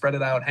floor, spread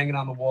it out, hang it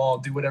on the wall,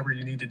 do whatever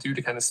you need to do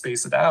to kind of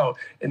space it out.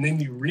 And then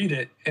you read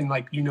it and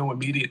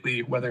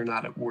immediately whether or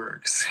not it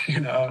works.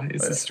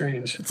 It's just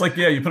strange. It's like,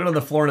 you put it on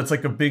the floor and it's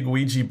like a big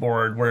Ouija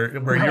board where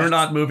you're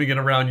not moving it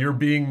around, you're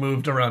being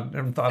moved around. I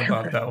haven't thought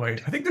about it that way.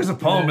 I think there's a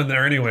poem in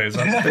there anyways.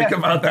 I'll think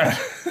about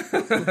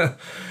that.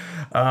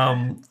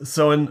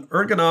 So in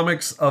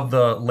Ergonomics of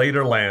the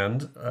Later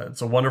Land,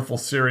 it's a wonderful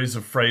series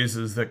of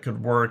phrases that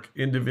could work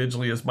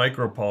individually as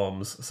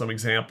micropoems. Some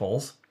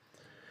examples.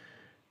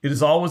 It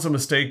is always a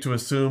mistake to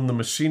assume the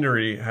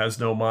machinery has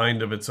no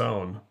mind of its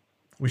own.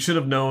 We should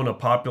have known a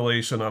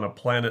population on a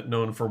planet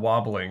known for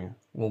wobbling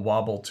will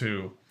wobble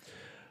too.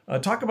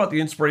 Talk about the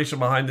inspiration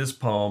behind this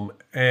poem,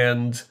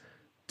 and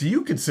do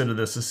you consider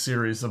this a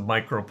series of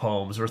micro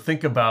poems, or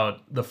think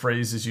about the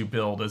phrases you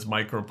build as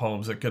micro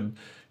poems that could,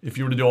 if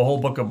you were to do a whole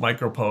book of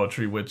micro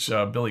poetry, which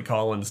Billy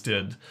Collins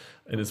did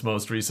in his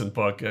most recent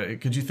book,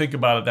 could you think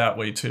about it that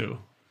way too?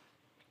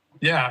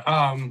 Yeah,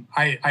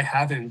 I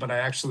haven't, but I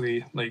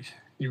actually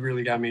you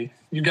really got me.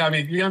 You got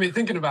me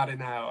thinking about it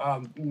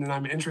now. And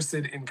I'm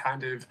interested in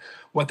kind of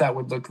what that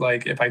would look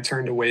like if I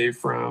turned away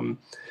from,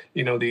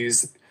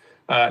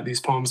 these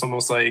poems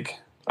almost like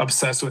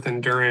obsessed with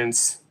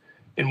endurance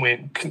and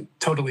went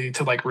totally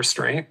to like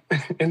restraint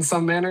in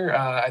some manner.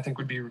 I think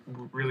would be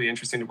really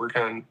interesting to work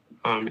on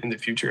in the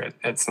future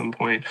at some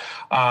point.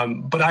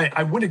 But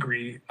I would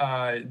agree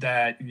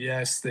that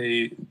yes,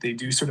 they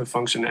do sort of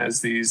function as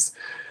these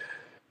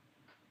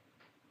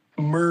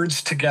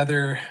merged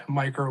together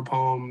micro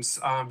poems,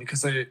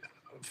 because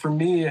for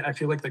me, I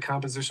feel like the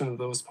composition of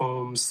those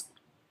poems,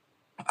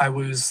 I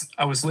was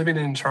living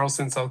in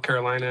Charleston, South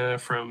Carolina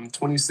from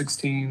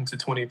 2016 to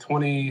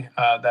 2020.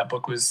 That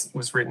book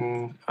was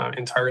written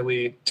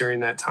entirely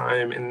during that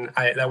time, and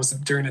that was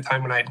during a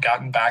time when I had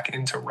gotten back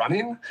into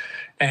running.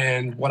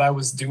 And what I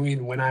was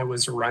doing when I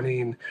was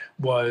running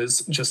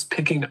was just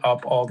picking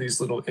up all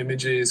these little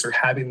images or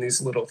having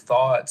these little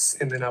thoughts,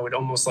 and then I would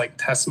almost like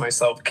test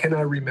myself. Can I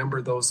remember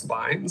those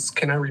lines?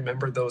 Can I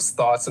remember those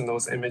thoughts and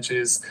those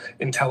images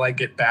until I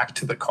get back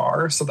to the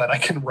car so that I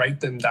can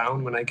write them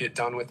down when I get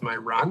done with my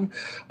run?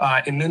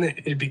 And then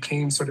it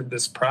became sort of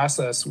this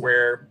process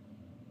where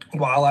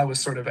while I was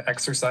sort of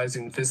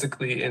exercising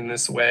physically in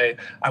this way,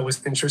 I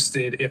was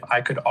interested if I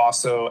could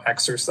also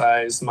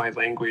exercise my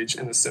language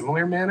in a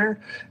similar manner.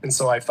 And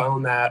so I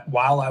found that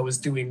while I was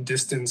doing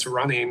distance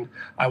running,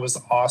 I was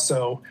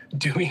also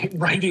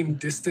writing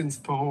distance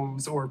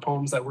poems or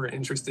poems that were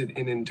interested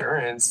in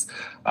endurance.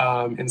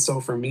 And so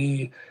for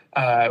me,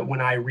 when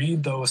I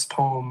read those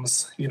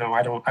poems,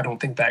 I don't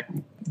think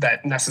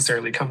that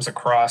necessarily comes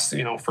across,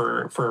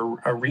 for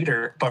a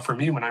reader. But for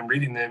me, when I'm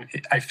reading them,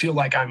 I feel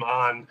like I'm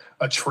on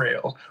a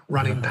trail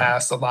running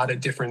past a lot of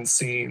different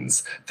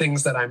scenes,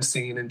 things that I'm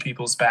seeing in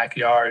people's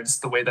backyards,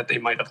 the way that they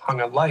might have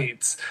hung a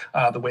light,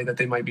 the way that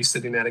they might be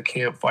sitting at a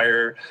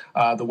campfire,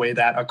 the way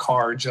that a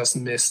car just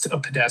missed a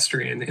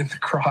pedestrian in the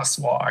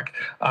crosswalk.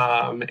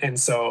 And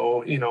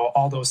so,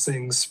 all those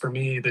things for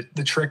me,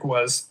 the trick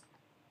was,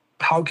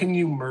 how can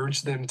you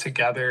merge them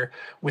together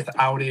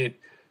without it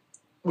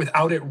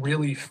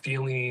really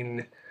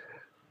feeling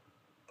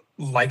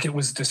like it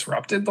was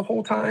disrupted the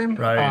whole time?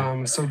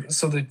 Right. So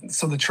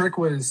the trick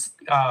was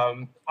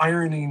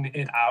ironing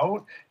it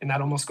out, and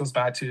that almost goes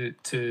back to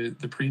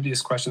the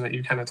previous question that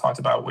you kind of talked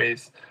about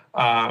with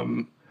how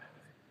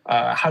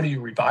do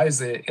you revise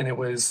it? And it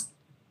was,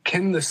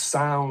 can the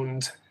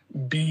sound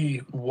be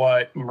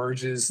what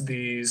merges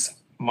these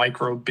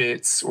micro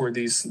bits or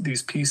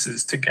these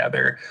pieces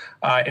together?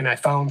 And I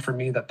found for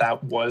me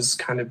that was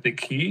kind of the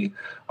key.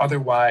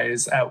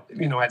 Otherwise,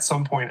 at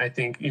some point, I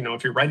think,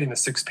 if you're writing a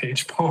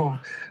 6-page poem,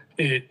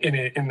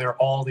 and they're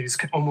all these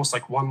almost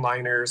like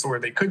one-liners, or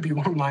they could be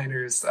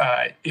one-liners,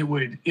 it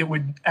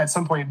would at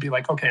some point be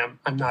like, okay,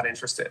 I'm not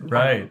interested.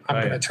 Right.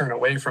 I'm going to turn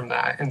away from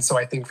that. And so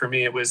I think for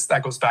me,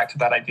 that goes back to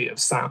that idea of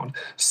sound.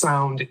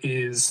 Sound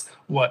is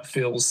what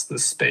fills the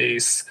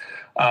space.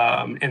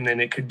 And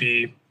then it could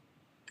be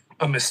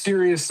a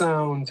mysterious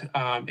sound.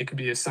 It could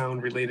be a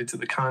sound related to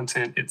the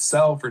content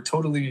itself or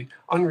totally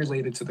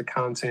unrelated to the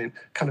content,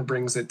 kind of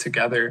brings it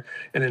together.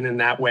 And then in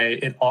that way,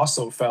 it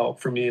also felt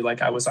for me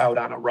like I was out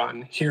on a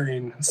run,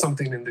 hearing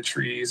something in the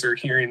trees or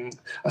hearing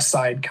a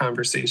side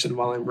conversation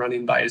while I'm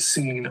running by a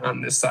scene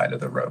on this side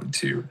of the road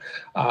too.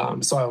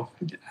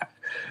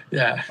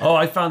 Yeah. Oh,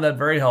 I found that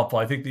very helpful.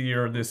 I think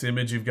this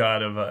image you've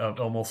got of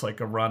almost like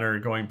a runner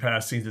going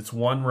past scenes. It's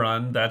one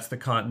run. That's the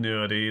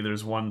continuity.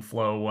 There's one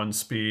flow, one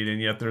speed,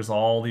 and yet there's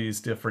all these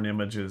different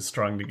images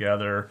strung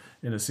together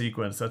in a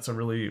sequence. That's a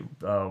really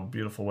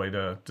beautiful way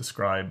to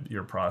describe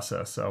your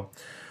process. So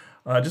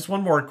just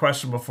one more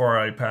question before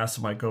I pass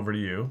the mic over to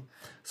you.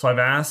 So I've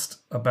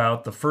asked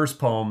about the first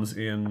poems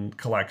in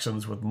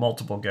collections with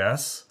multiple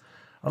guests.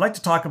 I'd like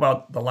to talk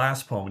about the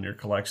last poem in your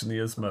collection,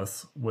 the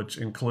Isthmus, which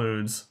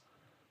includes...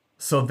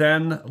 So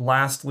then,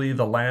 lastly,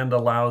 the land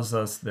allows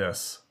us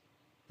this.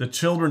 The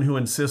children who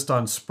insist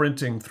on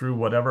sprinting through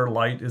whatever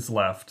light is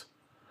left.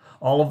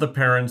 All of the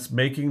parents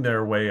making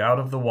their way out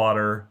of the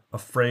water,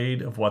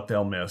 afraid of what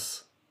they'll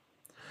miss.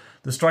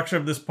 The structure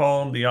of this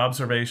poem, the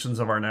observations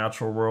of our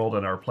natural world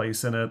and our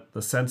place in it,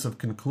 the sense of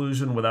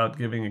conclusion without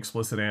giving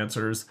explicit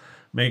answers,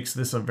 makes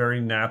this a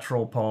very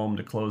natural poem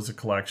to close the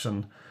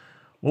collection.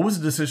 What was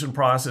the decision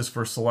process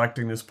for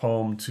selecting this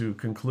poem to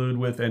conclude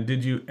with, and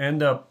did you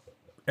end up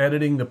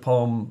editing the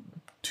poem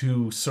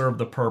to serve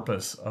the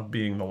purpose of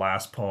being the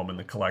last poem in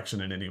the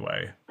collection in any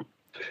way?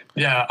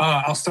 Yeah,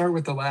 I'll start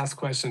with the last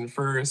question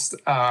first.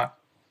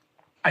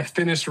 I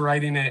finished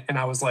writing it and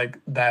I was like,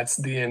 that's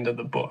the end of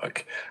the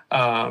book.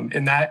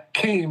 And that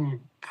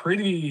came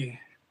pretty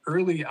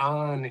early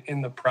on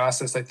in the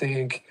process. I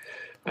think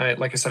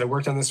like I said, I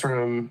worked on this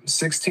from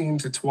 16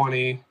 to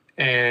 20,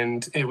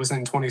 and it was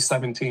in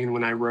 2017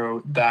 when I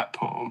wrote that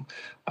poem.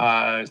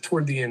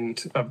 Toward the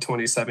end of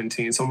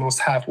 2017, so almost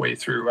halfway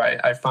through,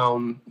 I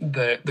found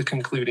the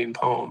concluding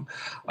poem.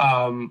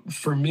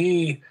 For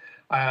me,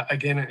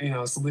 again, I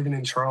was living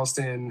in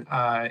Charleston,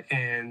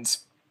 and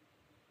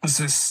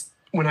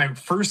when I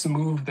first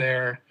moved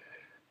there,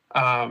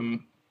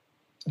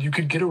 you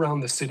could get around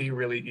the city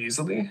really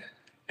easily.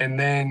 And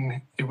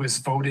then it was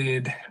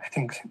voted, I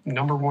think,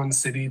 #1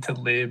 city to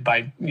live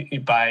by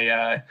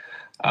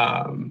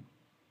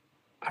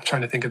I'm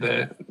trying to think of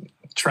the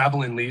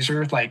Travel and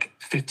Leisure, like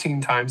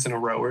 15 times in a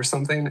row or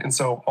something. And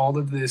so all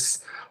of these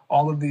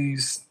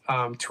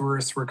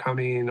tourists were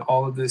coming,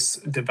 all of this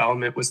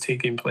development was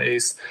taking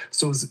place.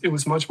 So it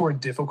was much more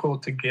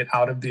difficult to get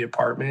out of the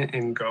apartment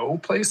and go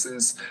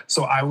places.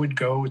 So I would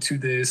go to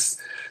this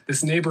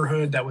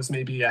neighborhood that was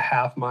maybe a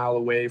half mile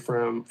away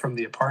from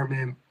the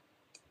apartment.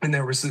 And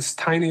there was this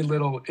tiny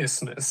little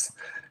isthmus.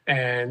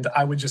 And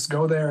I would just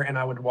go there and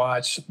I would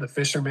watch the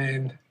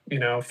fishermen,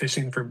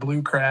 fishing for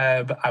blue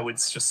crab. I would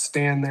just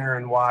stand there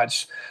and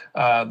watch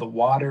the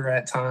water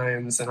at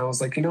times. And I was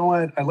like, you know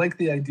what? I like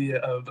the idea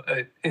of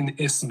an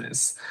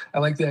isthmus. I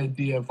like the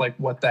idea of like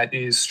what that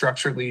is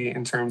structurally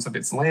in terms of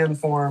its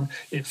landform.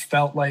 It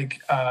felt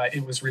like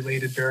it was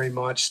related very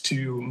much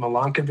to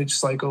Milankovitch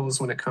cycles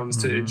when it comes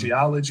to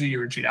geology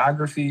or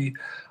geography.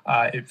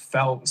 It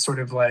felt sort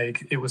of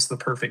like it was the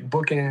perfect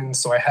bookend.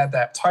 So I had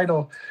that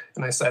title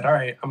and I said, all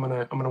right, I'm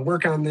gonna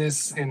work on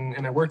this.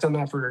 And I worked on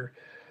that for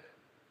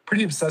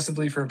pretty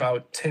obsessively for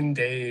about 10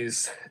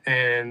 days.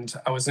 And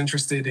I was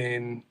interested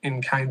in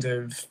kind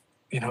of,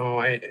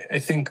 I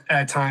think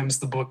at times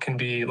the book can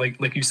be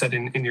like you said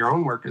in your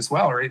own work as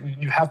well, right?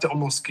 You have to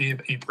almost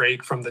give a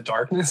break from the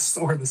darkness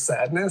or the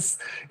sadness.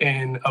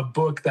 And a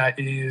book that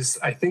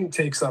I think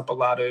takes up a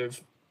lot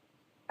of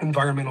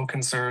environmental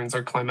concerns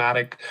or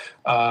climatic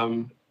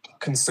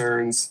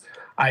concerns.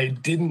 I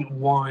didn't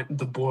want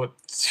the book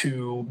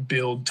to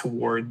build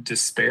toward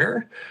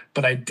despair,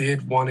 but I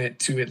did want it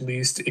to at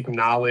least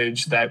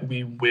acknowledge that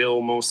we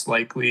will most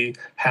likely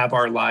have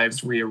our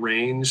lives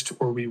rearranged,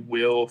 or we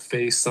will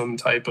face some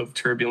type of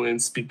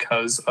turbulence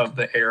because of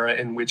the era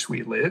in which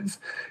we live.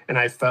 And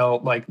I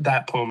felt like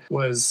that poem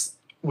was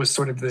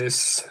sort of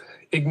this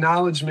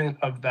acknowledgement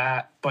of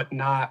that, but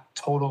not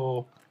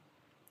total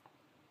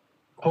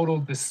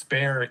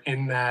despair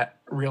in that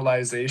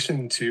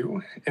realization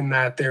too, and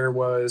that there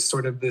was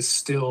sort of this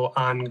still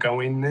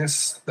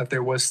ongoingness, that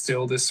there was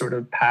still this sort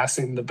of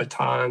passing the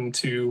baton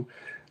to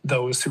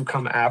those who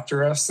come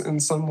after us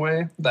in some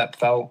way. That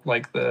felt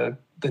like the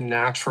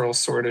natural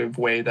sort of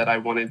way that I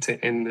wanted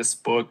to end this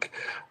book.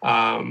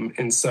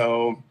 And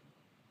so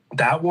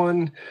that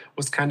one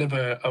was kind of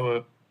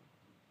a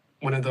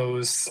one of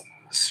those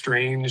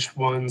strange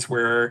ones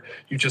where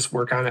you just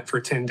work on it for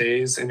 10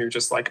 days and you're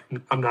just like,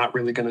 I'm not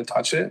really going to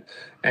touch it.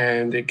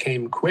 And it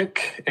came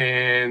quick,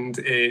 and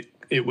it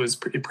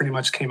pretty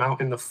much came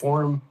out in the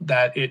form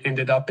that it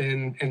ended up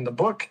in the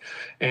book.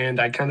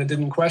 And I kind of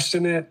didn't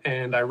question it,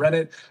 and I read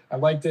it. I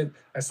liked it.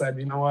 I said,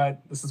 you know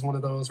what, this is one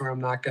of those where I'm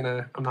not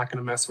gonna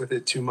mess with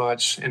it too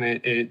much. And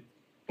it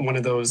one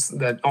of those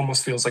that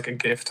almost feels like a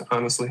gift,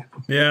 honestly.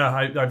 Yeah,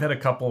 I've had a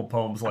couple of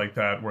poems like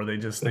that where they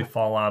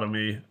fall out of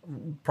me,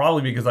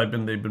 probably because they've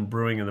been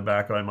brewing in the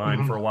back of my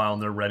mind for a while,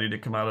 and they're ready to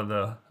come out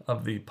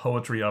of the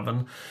poetry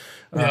oven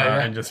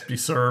and just be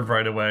served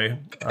right away.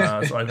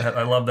 So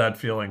I love that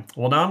feeling.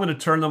 Well, now I'm going to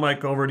turn the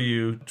mic over to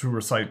you to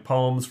recite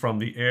poems from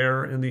the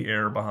air and the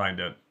air behind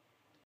it.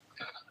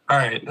 All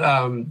right.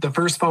 The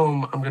first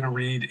poem I'm going to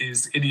read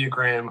is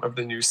Ideogram of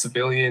the New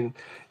Civilian,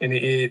 and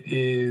it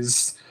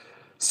is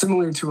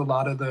similar to a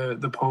lot of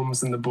the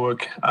poems in the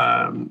book,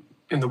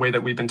 in the way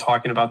that we've been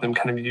talking about them,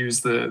 kind of use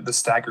the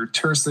staggered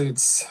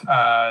tercets.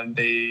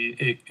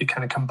 It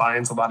kind of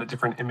combines a lot of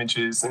different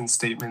images and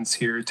statements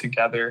here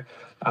together.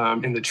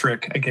 And the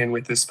trick, again,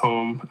 with this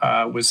poem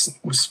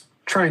was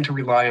trying to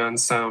rely on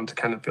sound to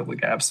kind of fill the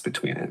gaps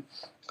between it.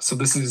 So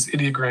this is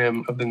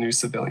Ideogram of the New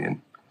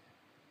Civilian.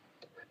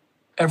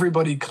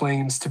 Everybody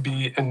claims to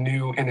be a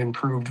new and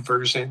improved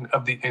version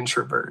of the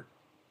introvert.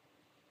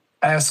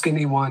 Ask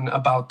anyone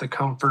about the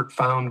comfort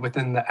found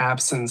within the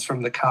absence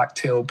from the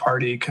cocktail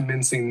party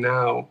commencing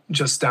now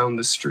just down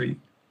the street.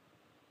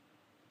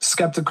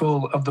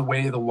 Skeptical of the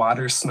way the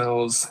water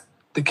smells,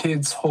 the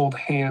kids hold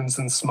hands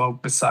and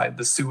smoke beside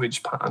the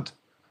sewage pond.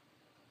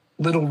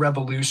 Little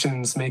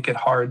revolutions make it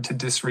hard to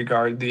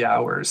disregard the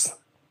hours.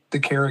 The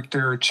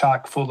character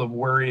chock full of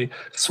worry,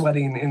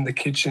 sweating in the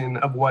kitchen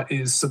of what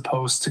is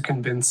supposed to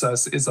convince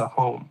us is a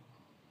home.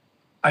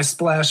 I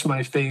splash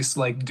my face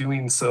like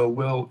doing so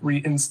will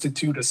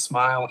reinstitute a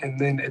smile and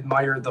then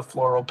admire the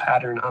floral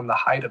pattern on the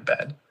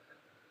hide-a-bed.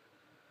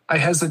 I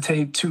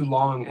hesitate too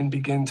long and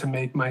begin to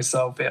make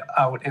myself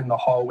out in the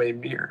hallway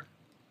mirror.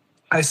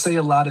 I say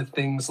a lot of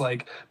things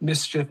like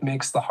mischief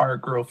makes the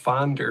heart grow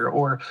fonder,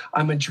 or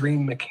I'm a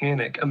dream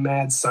mechanic, a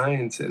mad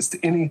scientist,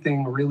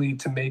 anything really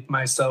to make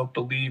myself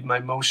believe my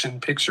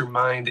motion picture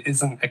mind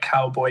isn't a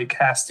cowboy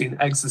casting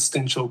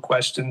existential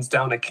questions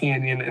down a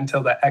canyon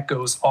until the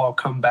echoes all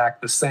come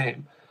back the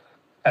same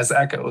as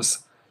echoes.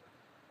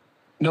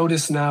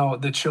 Notice now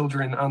the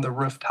children on the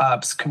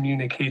rooftops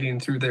communicating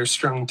through their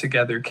strung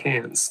together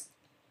cans.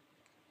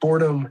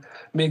 Boredom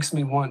makes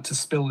me want to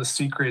spill a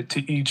secret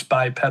to each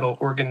bipedal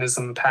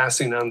organism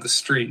passing on the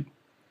street.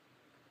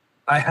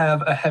 I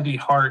have a heavy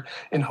heart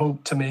and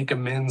hope to make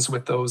amends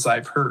with those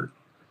I've hurt.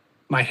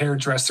 My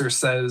hairdresser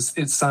says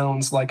it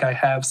sounds like I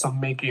have some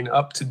making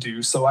up to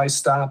do, so I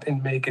stop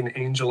and make an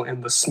angel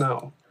in the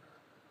snow.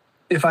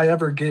 If I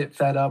ever get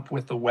fed up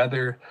with the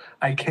weather,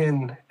 I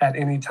can, at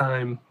any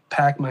time,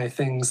 pack my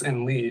things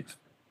and leave.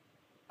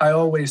 I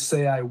always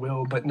say I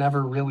will, but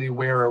never really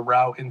wear a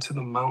route into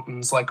the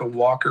mountains like a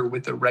walker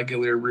with a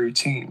regular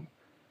routine.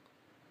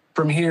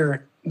 From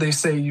here, they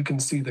say you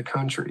can see the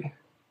country,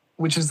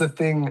 which is the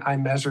thing I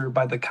measure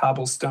by the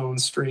cobblestone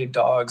stray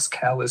dogs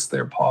callous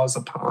their paws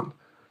upon.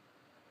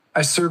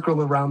 I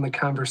circle around the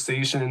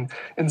conversation,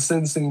 and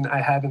sensing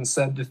I haven't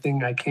said the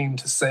thing I came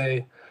to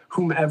say,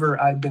 whomever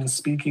I've been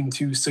speaking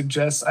to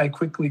suggests I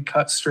quickly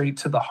cut straight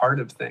to the heart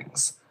of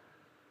things.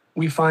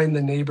 We find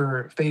the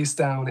neighbor face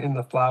down in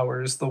the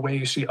flowers the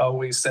way she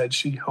always said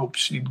she hoped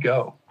she'd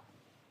go.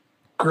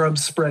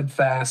 Grubs spread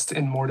fast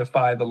and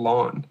mortify the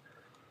lawn.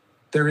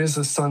 There is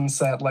a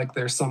sunset like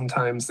there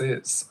sometimes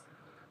is.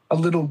 A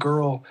little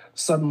girl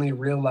suddenly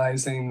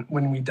realizing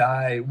when we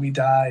die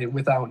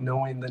without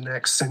knowing the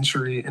next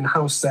century, and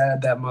how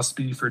sad that must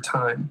be for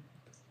time.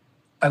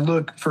 I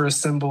look for a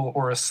symbol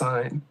or a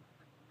sign,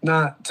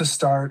 not to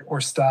start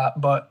or stop,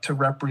 but to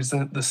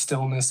represent the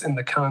stillness and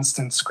the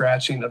constant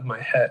scratching of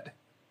my head.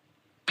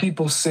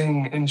 People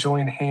sing and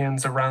join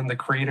hands around the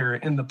crater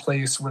in the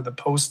place where the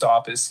post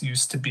office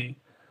used to be.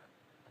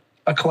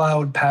 A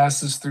cloud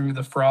passes through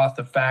the froth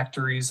of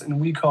factories, and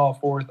we call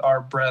forth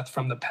our breath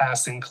from the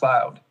passing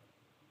cloud.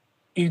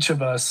 Each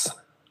of us,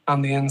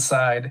 on the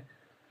inside,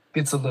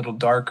 gets a little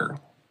darker.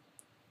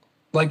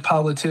 Like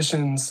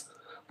politicians,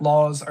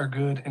 laws are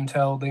good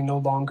until they no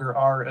longer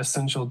are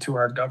essential to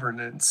our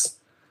governance.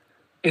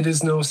 It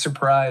is no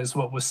surprise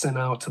what was sent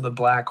out to the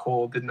black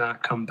hole did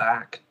not come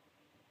back.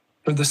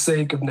 For the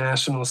sake of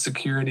national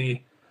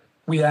security,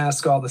 we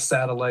ask all the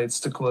satellites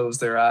to close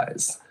their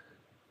eyes.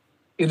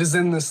 It is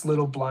in this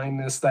little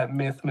blindness that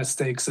myth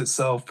mistakes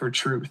itself for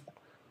truth.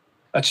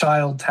 A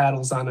child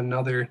tattles on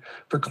another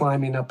for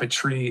climbing up a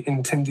tree,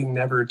 intending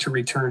never to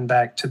return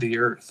back to the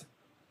earth.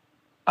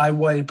 I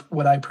wipe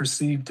what I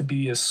perceive to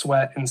be a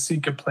sweat and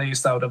seek a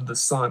place out of the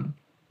sun,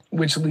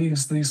 which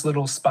leaves these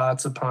little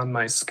spots upon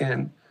my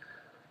skin.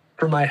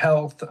 For my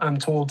health, I'm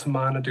told to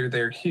monitor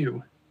their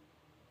hue.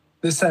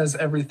 This has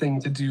everything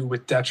to do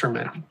with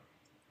detriment.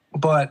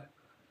 But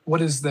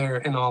what is there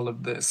in all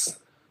of this?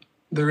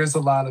 There is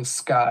a lot of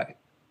sky,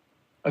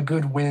 a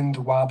good wind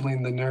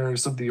wobbling the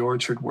nerves of the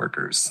orchard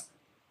workers,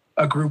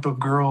 a group of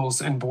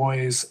girls and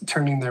boys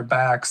turning their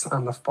backs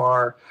on the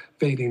far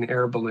fading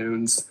air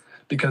balloons,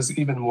 because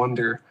even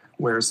wonder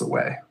wears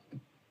away.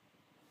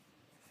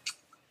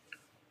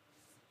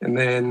 And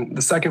then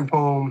the second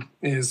poem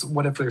is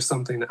What If There's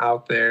Something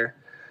Out There?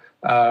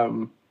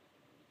 I'll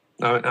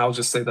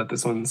just say that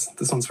this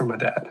one's from my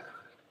dad.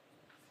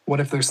 What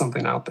if there's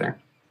something out there?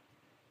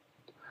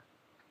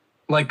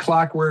 Like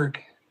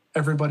clockwork,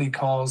 everybody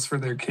calls for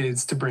their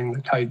kids to bring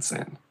the kites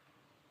in.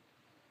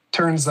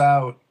 Turns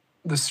out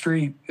the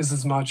street is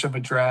as much of a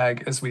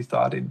drag as we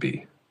thought it'd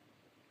be.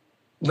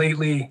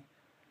 Lately,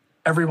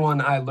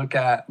 everyone I look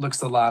at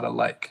looks a lot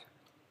alike.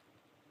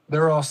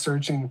 They're all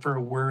searching for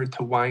a word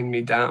to wind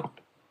me down.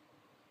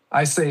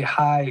 I say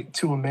hi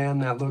to a man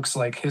that looks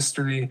like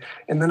history,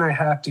 and then I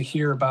have to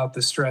hear about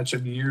the stretch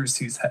of years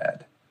he's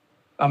had.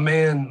 A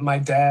man my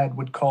dad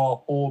would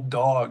call old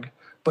dog,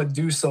 but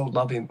do so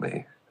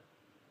lovingly.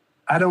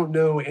 I don't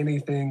know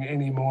anything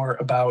anymore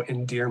about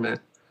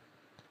endearment.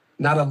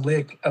 Not a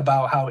lick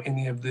about how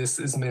any of this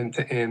is meant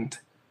to end.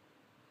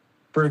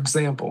 For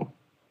example,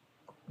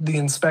 the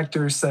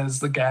inspector says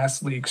the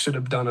gas leak should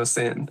have done us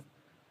in.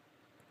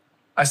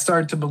 I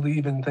start to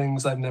believe in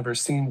things I've never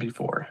seen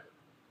before,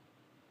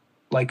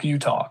 like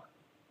Utah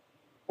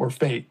or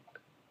fate.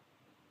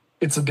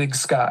 It's a big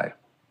sky.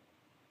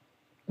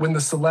 When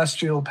the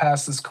celestial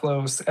passes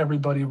close,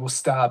 everybody will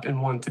stop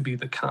and want to be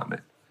the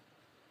comet.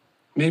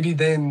 Maybe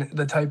then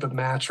the type of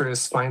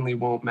mattress finally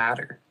won't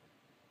matter.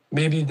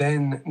 Maybe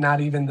then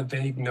not even the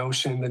vague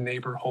notion the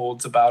neighbor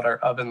holds about our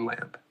oven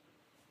lamp.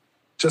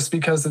 Just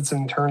because it's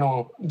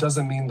internal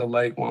doesn't mean the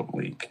light won't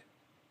leak.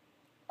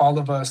 All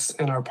of us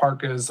in our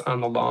parkas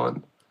on the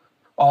lawn,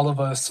 all of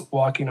us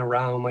walking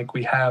around like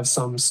we have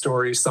some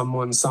story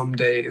someone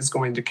someday is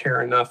going to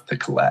care enough to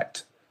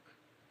collect.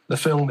 The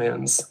film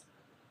ends,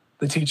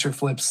 the teacher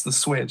flips the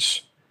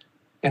switch,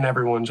 and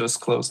everyone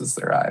just closes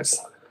their eyes.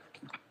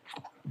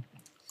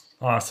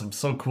 Awesome.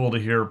 So cool to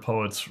hear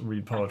poets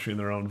read poetry in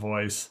their own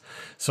voice.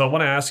 So I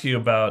want to ask you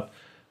about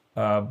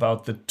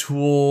about the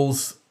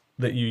tools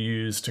that you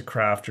use to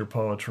craft your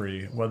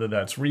poetry, whether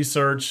that's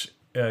research.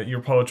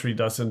 Your poetry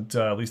doesn't,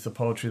 at least the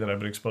poetry that I've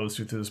been exposed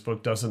to through this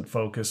book, doesn't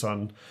focus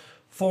on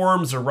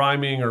forms or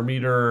rhyming or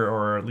meter,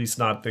 or at least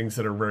not things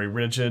that are very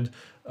rigid.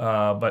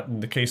 But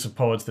in the case of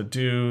poets that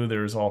do,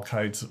 there's all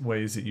kinds of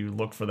ways that you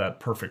look for that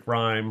perfect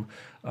rhyme.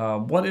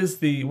 What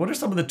are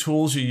some of the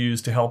tools you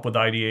use to help with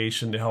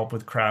ideation, to help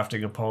with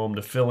crafting a poem,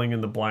 to filling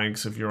in the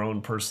blanks of your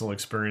own personal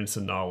experience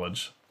and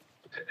knowledge?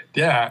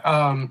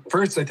 Yeah.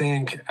 First, I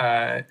think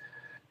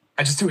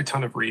I just do a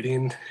ton of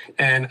reading.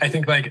 And I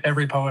think like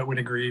every poet would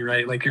agree,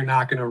 right? Like you're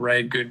not going to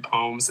write good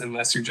poems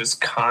unless you're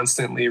just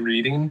constantly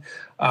reading.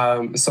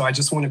 So I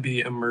just want to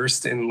be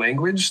immersed in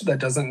language. That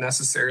doesn't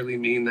necessarily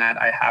mean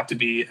that I have to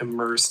be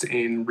immersed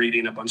in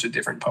reading a bunch of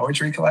different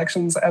poetry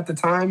collections at the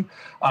time.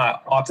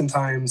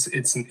 Oftentimes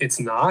it's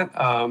not.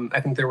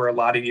 I think there were a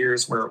lot of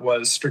years where it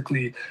was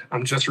strictly,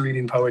 I'm just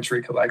reading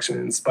poetry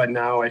collections. But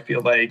now I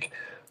feel like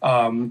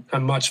I'm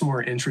much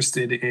more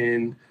interested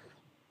in,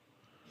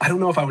 I don't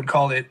know if I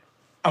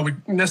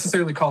would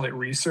necessarily call it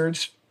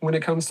research when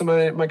it comes to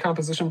my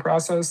composition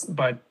process,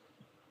 but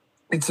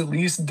it's at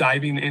least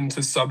diving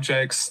into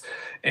subjects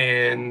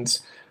and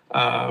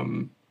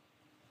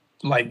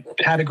like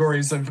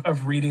categories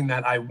of reading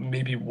that I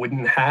maybe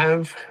wouldn't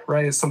have,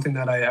 right? It's something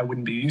that I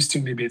wouldn't be used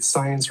to. Maybe it's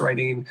science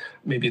writing,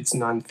 maybe it's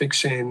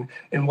nonfiction.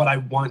 And what I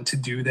want to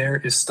do there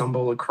is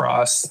stumble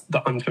across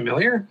the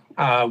unfamiliar,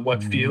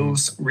 what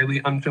feels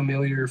really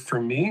unfamiliar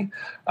for me.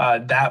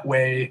 That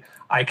way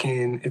I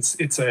can,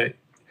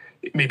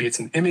 maybe it's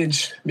an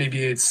image,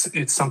 maybe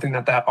it's something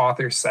that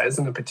author says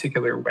in a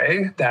particular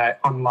way that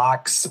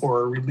unlocks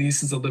or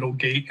releases a little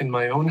gate in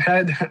my own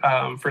head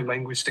for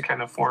language to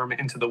kind of form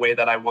into the way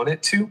that I want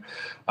it to.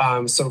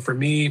 So for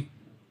me,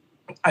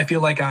 I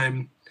feel like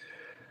I'm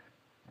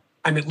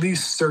at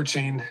least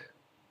searching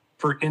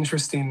for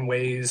interesting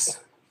ways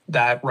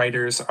that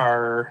writers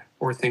are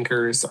or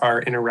thinkers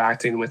are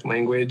interacting with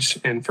language.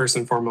 And first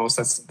and foremost,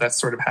 that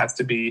sort of has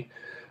to be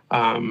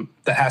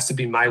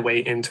my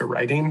way into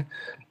writing.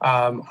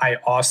 I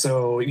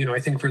also, I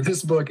think for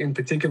this book in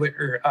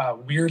particular,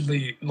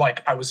 weirdly,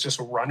 like I was just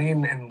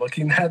running and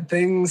looking at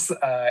things,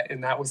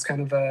 and that was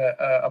kind of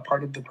a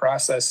part of the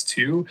process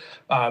too,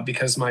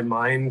 because my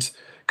mind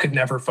could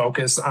never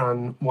focus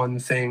on one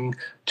thing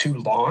too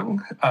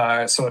long.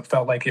 So it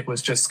felt like it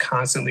was just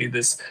constantly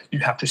this, you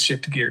have to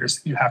shift gears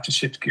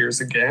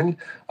again.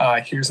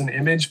 Here's an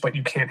image, but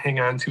you can't hang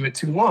on to it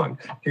too long.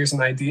 Here's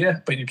an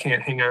idea, but you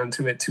can't hang on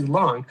to it too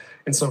long.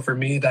 And so for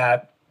me,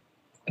 that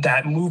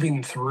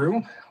moving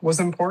through was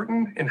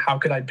important, and how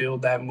could I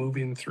build that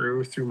moving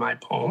through my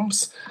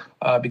poems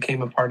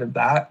became a part of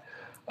that.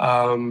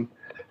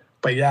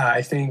 But yeah,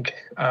 I think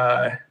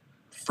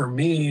for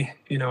me,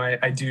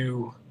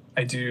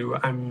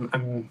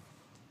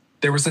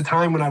 there was a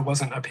time when I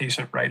wasn't a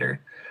patient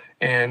writer,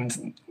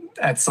 and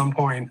at some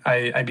point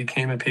I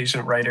became a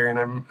patient writer,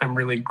 and I'm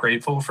really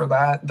grateful for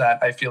that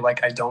I feel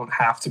like I don't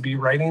have to be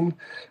writing,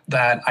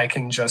 that I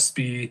can just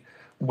be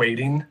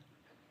waiting,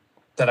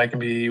 that I can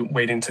be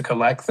waiting to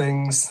collect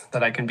things,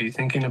 that I can be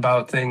thinking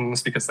about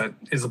things, because that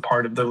is a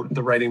part of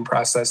the writing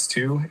process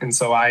too. And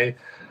so I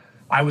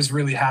was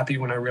really happy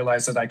when I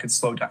realized that I could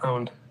slow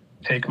down,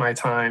 take my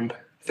time,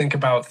 think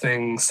about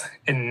things,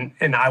 and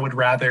I would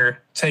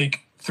rather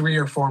take 3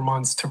 or 4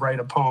 months to write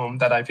a poem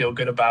that I feel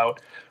good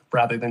about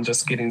rather than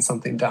just getting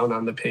something down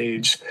on the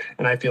page.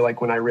 And I feel like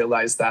when I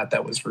realized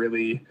that was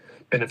really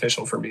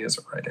beneficial for me as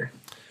a writer.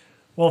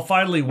 Well,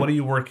 finally, what are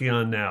you working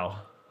on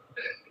now?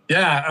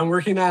 Yeah, I'm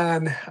working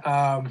on,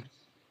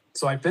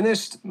 so I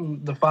finished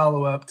the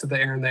follow-up to The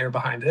Air and the Air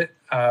Behind It.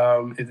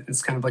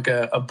 It's kind of like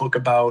a book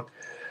about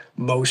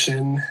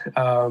motion.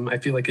 I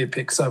feel like it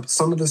picks up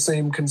some of the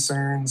same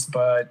concerns,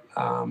 but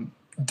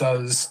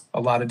does a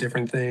lot of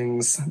different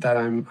things that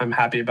I'm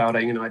happy about.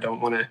 I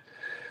don't want to,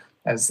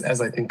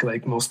 as I think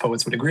like most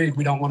poets would agree,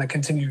 we don't want to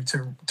continue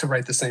to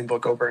write the same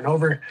book over and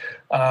over.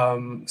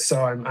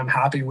 So I'm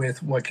happy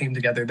with what came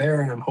together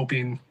there, and I'm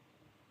hoping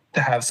to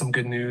have some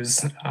good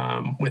news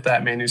with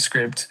that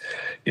manuscript,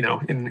 in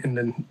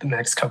the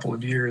next couple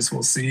of years.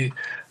 We'll see.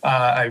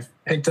 I've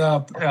picked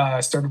up,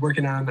 started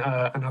working on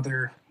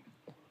another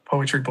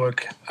poetry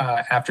book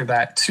after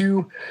that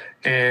too,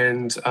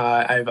 and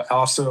I've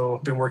also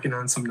been working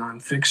on some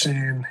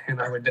nonfiction,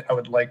 and I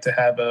would like to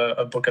have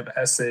a book of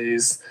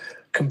essays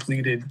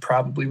completed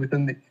probably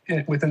within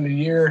the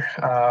year,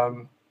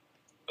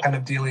 kind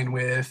of dealing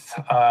with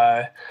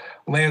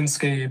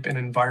landscape and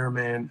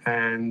environment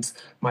and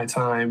my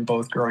time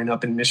both growing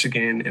up in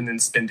Michigan and then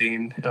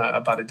spending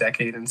about a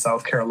decade in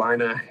South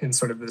Carolina, in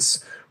sort of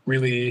this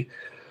really,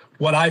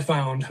 what I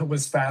found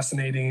was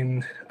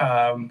fascinating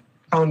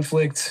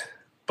conflict,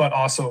 but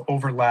also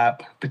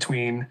overlap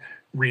between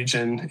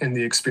region and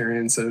the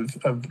experience of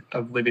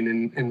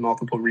living in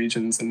multiple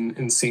regions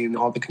and seeing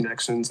all the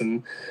connections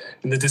and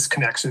the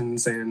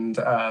disconnections and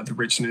the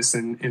richness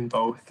in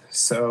both.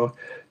 So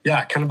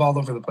yeah, kind of all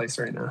over the place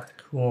right now.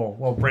 Cool.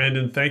 Well,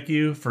 Brandon, thank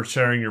you for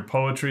sharing your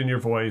poetry and your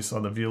voice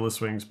on the Viewless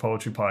Wings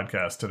Poetry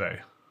Podcast today.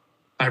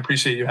 I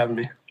appreciate you having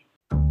me.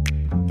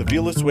 The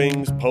Viewless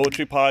Wings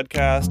Poetry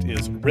Podcast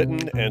is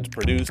written and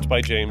produced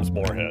by James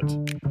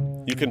Moorhead.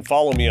 You can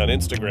follow me on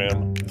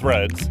Instagram,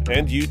 Threads,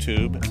 and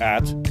YouTube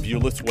at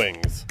Viewless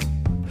Wings.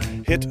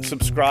 Hit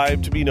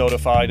subscribe to be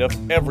notified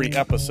of every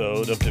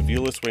episode of the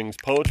Viewless Wings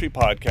Poetry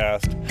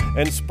Podcast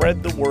and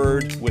spread the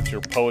word with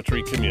your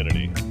poetry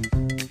community.